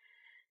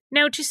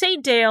 Now, to say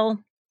Dale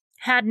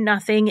had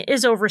nothing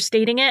is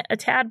overstating it a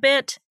tad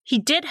bit. He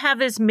did have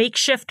his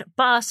makeshift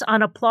bus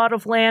on a plot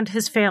of land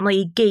his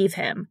family gave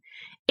him.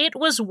 It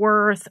was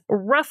worth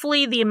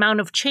roughly the amount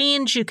of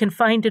change you can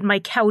find in my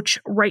couch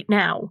right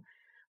now.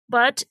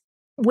 But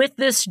with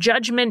this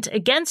judgment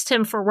against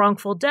him for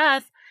wrongful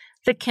death,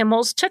 the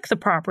Kimmels took the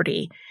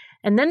property,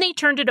 and then they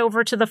turned it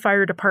over to the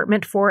fire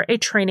department for a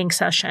training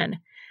session.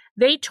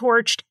 They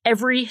torched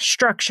every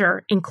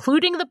structure,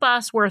 including the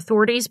bus where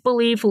authorities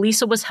believe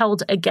Lisa was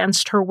held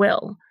against her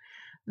will.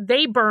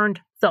 They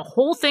burned the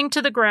whole thing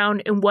to the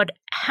ground in what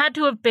had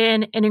to have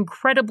been an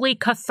incredibly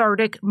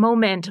cathartic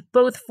moment,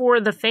 both for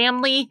the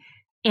family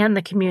and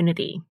the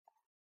community.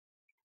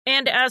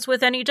 And as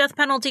with any death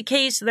penalty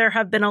case, there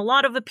have been a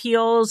lot of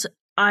appeals.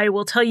 I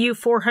will tell you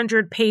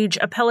 400-page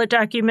appellate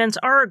documents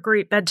are a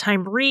great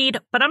bedtime read,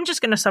 but I'm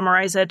just going to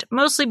summarize it,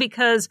 mostly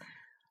because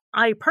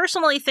I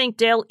personally think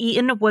Dale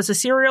Eaton was a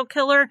serial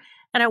killer,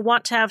 and I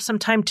want to have some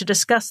time to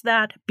discuss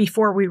that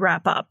before we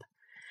wrap up.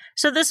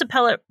 So this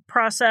appellate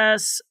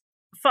process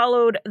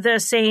followed the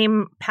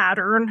same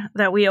pattern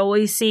that we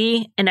always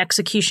see. An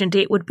execution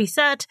date would be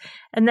set,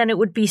 and then it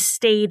would be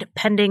stayed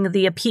pending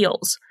the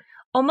appeals.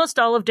 Almost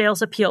all of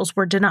Dale's appeals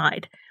were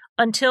denied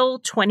until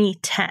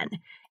 2010.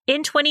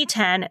 In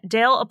 2010,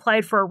 Dale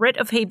applied for a writ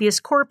of habeas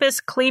corpus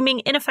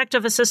claiming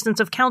ineffective assistance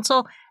of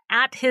counsel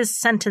at his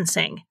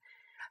sentencing.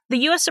 The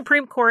U.S.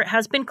 Supreme Court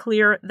has been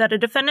clear that a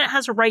defendant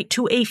has a right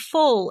to a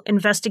full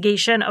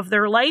investigation of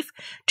their life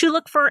to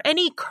look for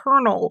any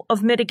kernel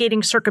of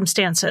mitigating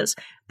circumstances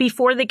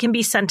before they can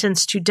be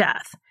sentenced to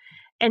death.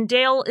 And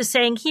Dale is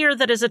saying here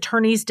that his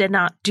attorneys did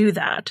not do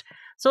that.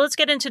 So let's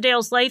get into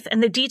Dale's life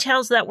and the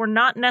details that were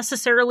not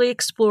necessarily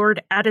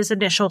explored at his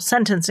initial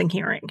sentencing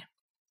hearing.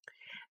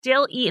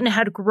 Dale Eaton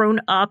had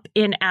grown up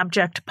in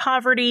abject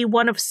poverty,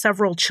 one of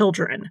several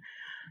children.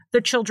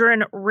 The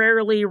children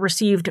rarely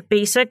received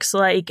basics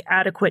like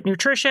adequate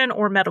nutrition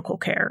or medical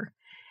care.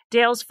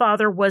 Dale's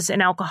father was an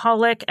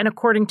alcoholic and,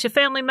 according to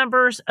family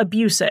members,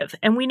 abusive.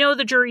 And we know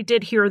the jury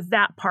did hear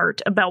that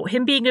part about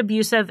him being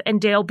abusive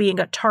and Dale being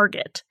a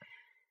target.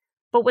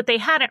 But what they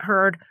hadn't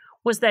heard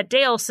was that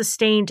Dale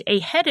sustained a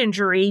head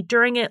injury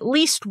during at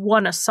least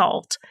one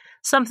assault,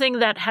 something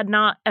that had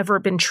not ever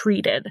been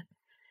treated.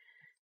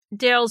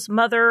 Dale's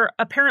mother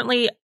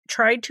apparently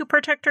tried to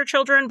protect her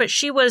children, but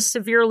she was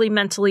severely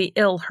mentally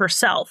ill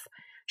herself.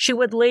 She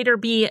would later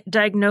be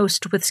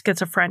diagnosed with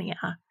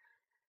schizophrenia.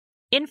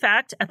 In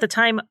fact, at the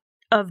time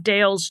of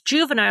Dale's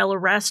juvenile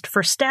arrest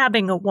for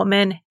stabbing a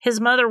woman,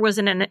 his mother was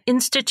in an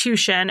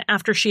institution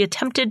after she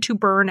attempted to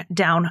burn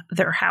down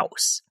their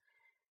house.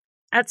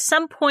 At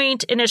some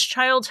point in his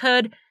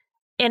childhood,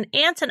 an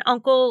aunt and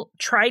uncle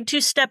tried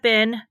to step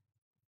in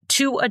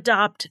to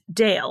adopt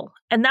Dale,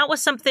 and that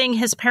was something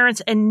his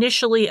parents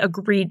initially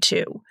agreed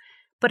to.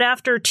 But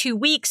after 2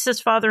 weeks, his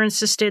father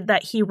insisted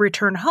that he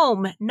return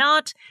home,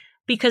 not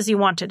because he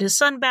wanted his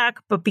son back,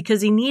 but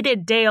because he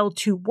needed Dale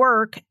to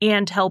work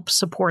and help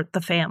support the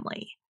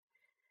family.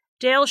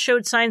 Dale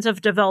showed signs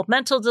of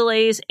developmental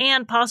delays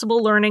and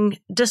possible learning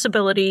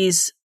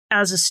disabilities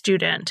as a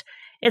student.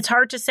 It's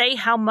hard to say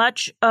how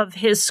much of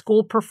his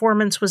school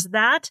performance was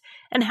that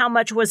and how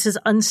much was his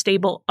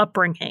unstable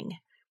upbringing.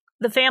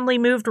 The family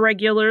moved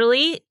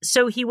regularly,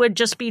 so he would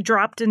just be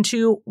dropped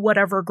into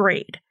whatever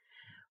grade.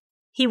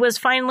 He was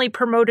finally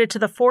promoted to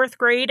the 4th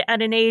grade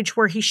at an age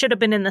where he should have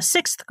been in the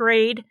 6th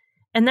grade,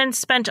 and then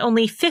spent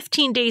only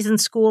 15 days in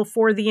school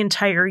for the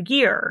entire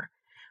year.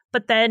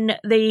 But then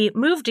they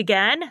moved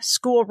again,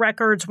 school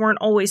records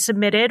weren't always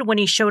submitted when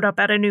he showed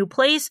up at a new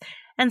place,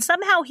 and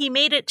somehow he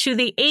made it to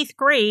the 8th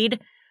grade,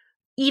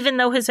 even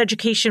though his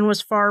education was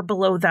far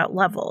below that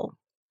level.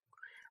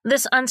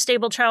 This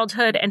unstable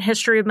childhood and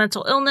history of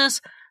mental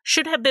illness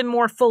should have been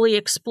more fully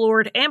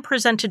explored and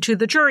presented to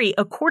the jury,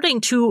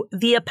 according to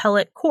the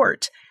appellate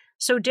court.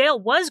 So Dale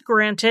was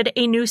granted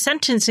a new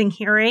sentencing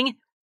hearing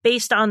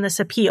based on this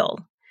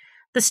appeal.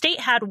 The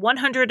state had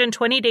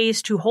 120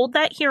 days to hold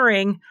that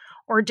hearing,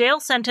 or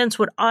Dale's sentence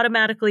would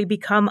automatically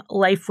become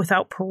life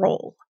without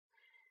parole.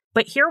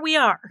 But here we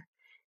are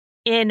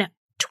in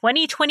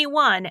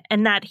 2021,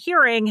 and that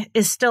hearing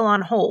is still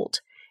on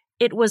hold.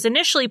 It was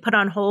initially put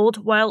on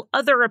hold while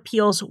other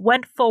appeals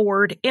went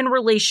forward in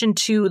relation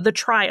to the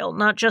trial,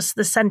 not just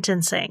the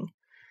sentencing.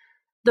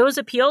 Those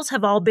appeals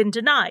have all been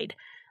denied.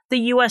 The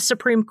U.S.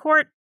 Supreme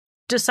Court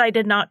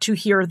decided not to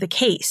hear the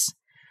case.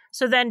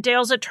 So then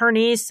Dale's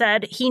attorneys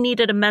said he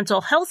needed a mental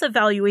health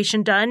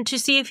evaluation done to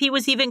see if he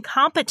was even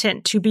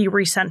competent to be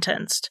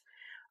resentenced.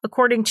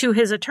 According to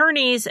his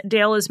attorneys,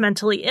 Dale is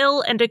mentally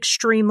ill and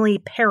extremely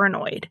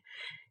paranoid.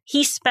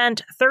 He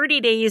spent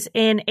 30 days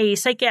in a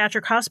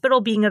psychiatric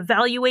hospital being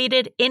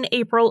evaluated in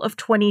April of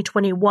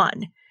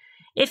 2021.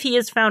 If he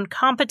is found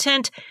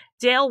competent,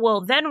 Dale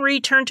will then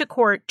return to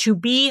court to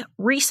be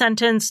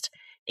resentenced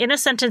in a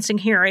sentencing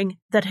hearing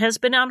that has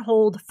been on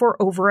hold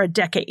for over a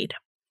decade.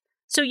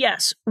 So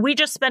yes, we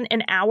just spent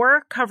an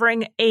hour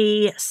covering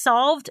a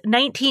solved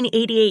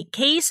 1988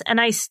 case, and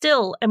I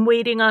still am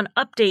waiting on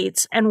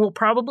updates and will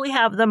probably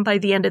have them by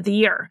the end of the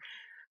year.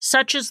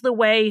 Such is the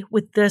way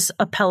with this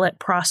appellate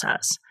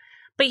process.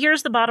 But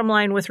here's the bottom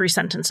line with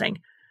resentencing.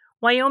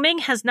 Wyoming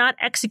has not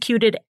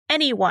executed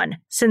anyone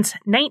since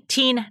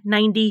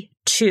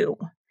 1992.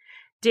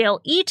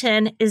 Dale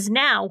Eaton is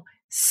now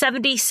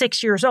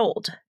 76 years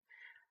old.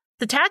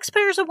 The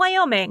taxpayers of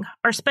Wyoming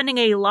are spending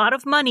a lot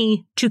of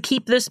money to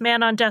keep this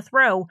man on death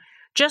row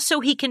just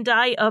so he can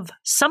die of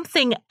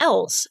something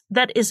else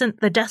that isn't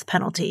the death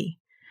penalty.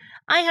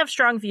 I have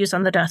strong views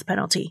on the death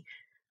penalty.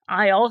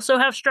 I also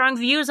have strong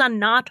views on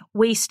not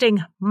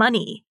wasting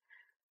money.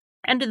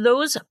 And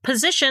those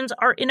positions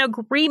are in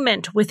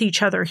agreement with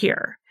each other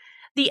here.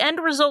 The end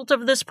result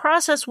of this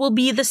process will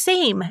be the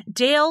same.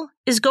 Dale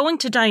is going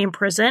to die in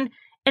prison,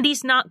 and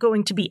he's not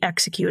going to be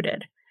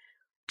executed.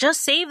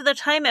 Just save the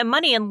time and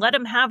money and let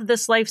him have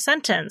this life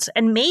sentence,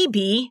 and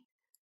maybe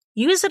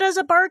use it as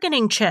a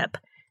bargaining chip.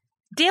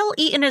 Dale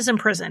Eaton is in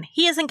prison.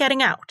 He isn't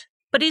getting out,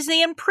 but he's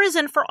in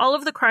prison for all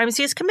of the crimes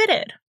he has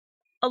committed.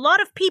 A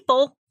lot of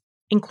people,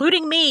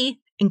 including me,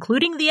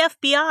 including the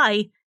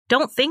FBI,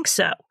 don't think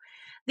so.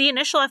 The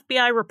initial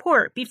FBI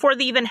report, before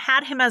they even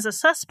had him as a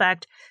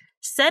suspect,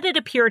 said it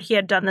appeared he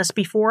had done this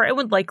before and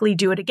would likely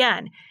do it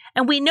again.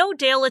 And we know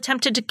Dale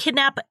attempted to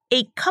kidnap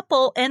a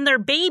couple and their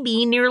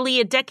baby nearly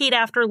a decade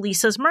after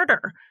Lisa's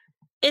murder.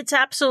 It's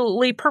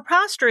absolutely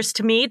preposterous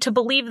to me to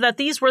believe that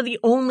these were the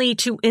only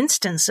two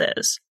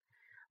instances.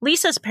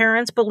 Lisa's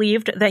parents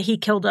believed that he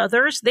killed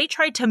others. They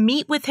tried to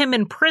meet with him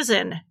in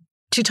prison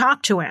to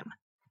talk to him,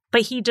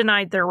 but he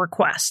denied their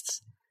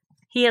requests.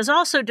 He has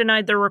also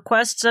denied the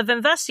requests of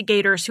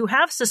investigators who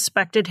have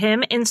suspected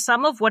him in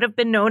some of what have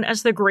been known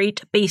as the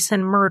Great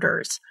Basin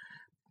murders,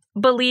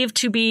 believed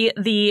to be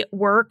the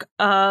work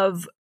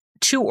of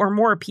two or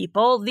more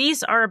people.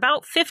 These are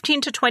about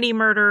 15 to 20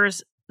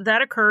 murders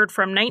that occurred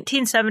from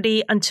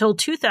 1970 until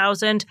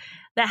 2000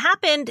 that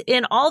happened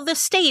in all the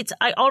states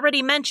I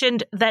already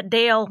mentioned that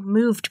Dale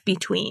moved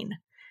between.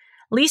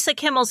 Lisa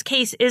Kimmel's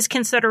case is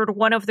considered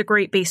one of the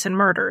Great Basin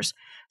murders.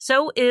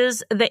 So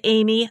is the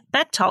Amy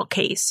Bechtel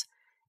case.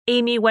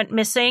 Amy went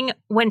missing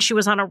when she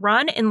was on a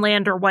run in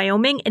Lander,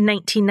 Wyoming in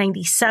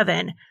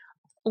 1997.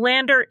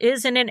 Lander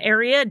is in an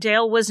area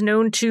Dale was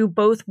known to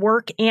both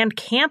work and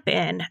camp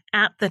in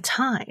at the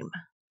time.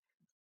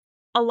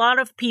 A lot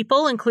of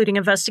people, including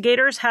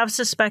investigators, have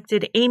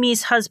suspected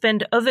Amy's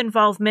husband of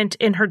involvement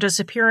in her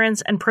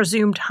disappearance and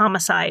presumed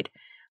homicide.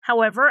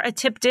 However, a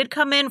tip did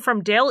come in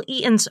from Dale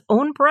Eaton's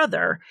own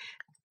brother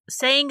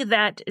saying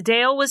that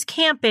Dale was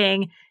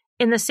camping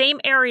in the same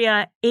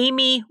area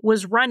Amy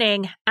was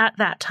running at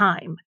that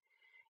time.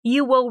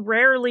 You will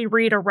rarely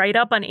read a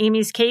write-up on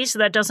Amy's case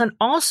that doesn't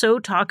also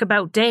talk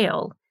about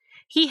Dale.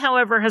 He,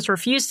 however, has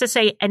refused to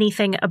say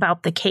anything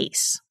about the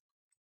case.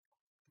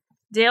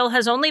 Dale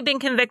has only been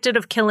convicted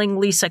of killing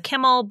Lisa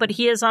Kimmel, but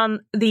he is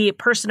on the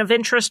person of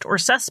interest or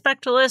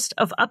suspect list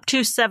of up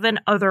to 7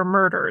 other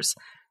murders.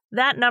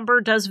 That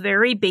number does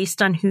vary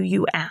based on who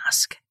you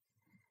ask.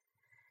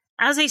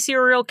 As a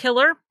serial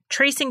killer,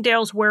 tracing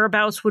Dale's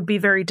whereabouts would be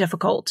very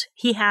difficult.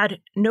 He had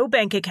no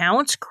bank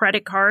accounts,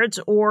 credit cards,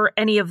 or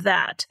any of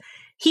that.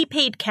 He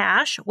paid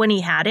cash when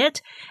he had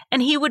it,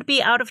 and he would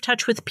be out of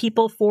touch with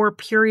people for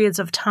periods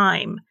of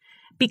time.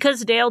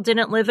 Because Dale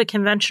didn't live a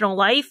conventional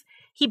life,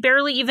 he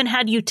barely even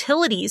had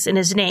utilities in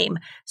his name,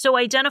 so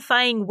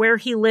identifying where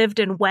he lived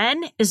and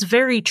when is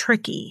very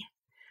tricky.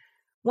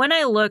 When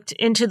I looked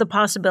into the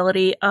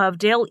possibility of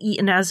Dale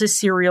Eaton as a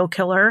serial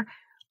killer,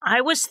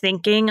 I was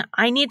thinking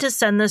I need to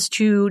send this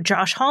to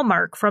Josh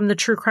Hallmark from the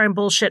True Crime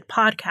Bullshit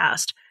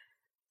podcast.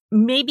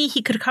 Maybe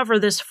he could cover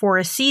this for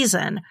a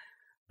season,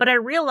 but I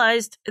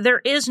realized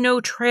there is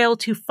no trail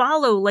to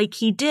follow like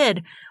he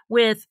did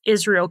with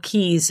Israel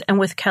Keyes and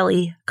with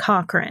Kelly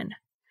Cochran.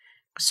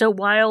 So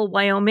while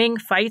Wyoming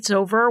fights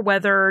over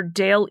whether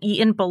Dale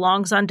Eaton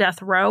belongs on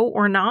death row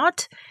or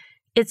not,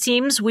 it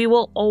seems we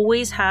will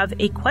always have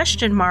a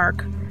question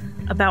mark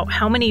about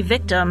how many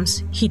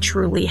victims he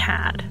truly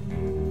had.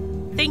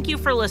 Thank you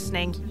for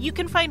listening. You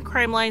can find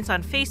Crime Lines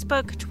on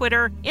Facebook,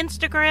 Twitter,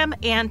 Instagram,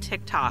 and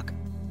TikTok.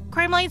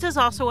 Crime Lines is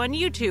also on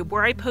YouTube,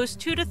 where I post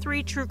 2 to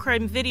 3 true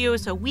crime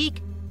videos a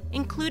week,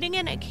 including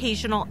an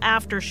occasional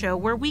after show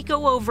where we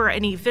go over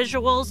any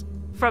visuals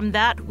from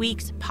that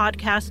week's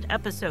podcast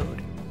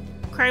episode.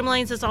 Crime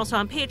Lines is also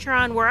on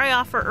Patreon, where I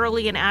offer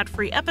early and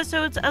ad-free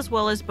episodes as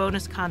well as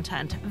bonus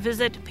content.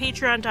 Visit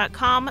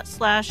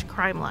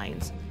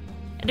patreon.com/crimelines.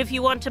 And if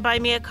you want to buy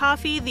me a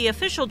coffee, the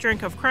official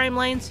drink of Crime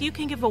Lines, you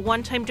can give a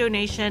one-time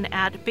donation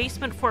at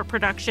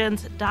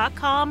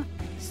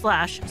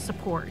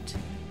basementfortproductions.com/support.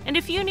 And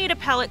if you need a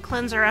palate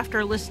cleanser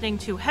after listening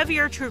to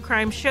heavier true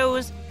crime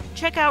shows,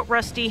 check out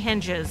Rusty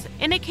Hinges,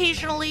 an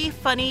occasionally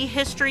funny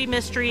history,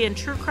 mystery, and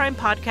true crime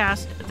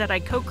podcast that I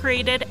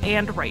co-created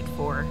and write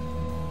for.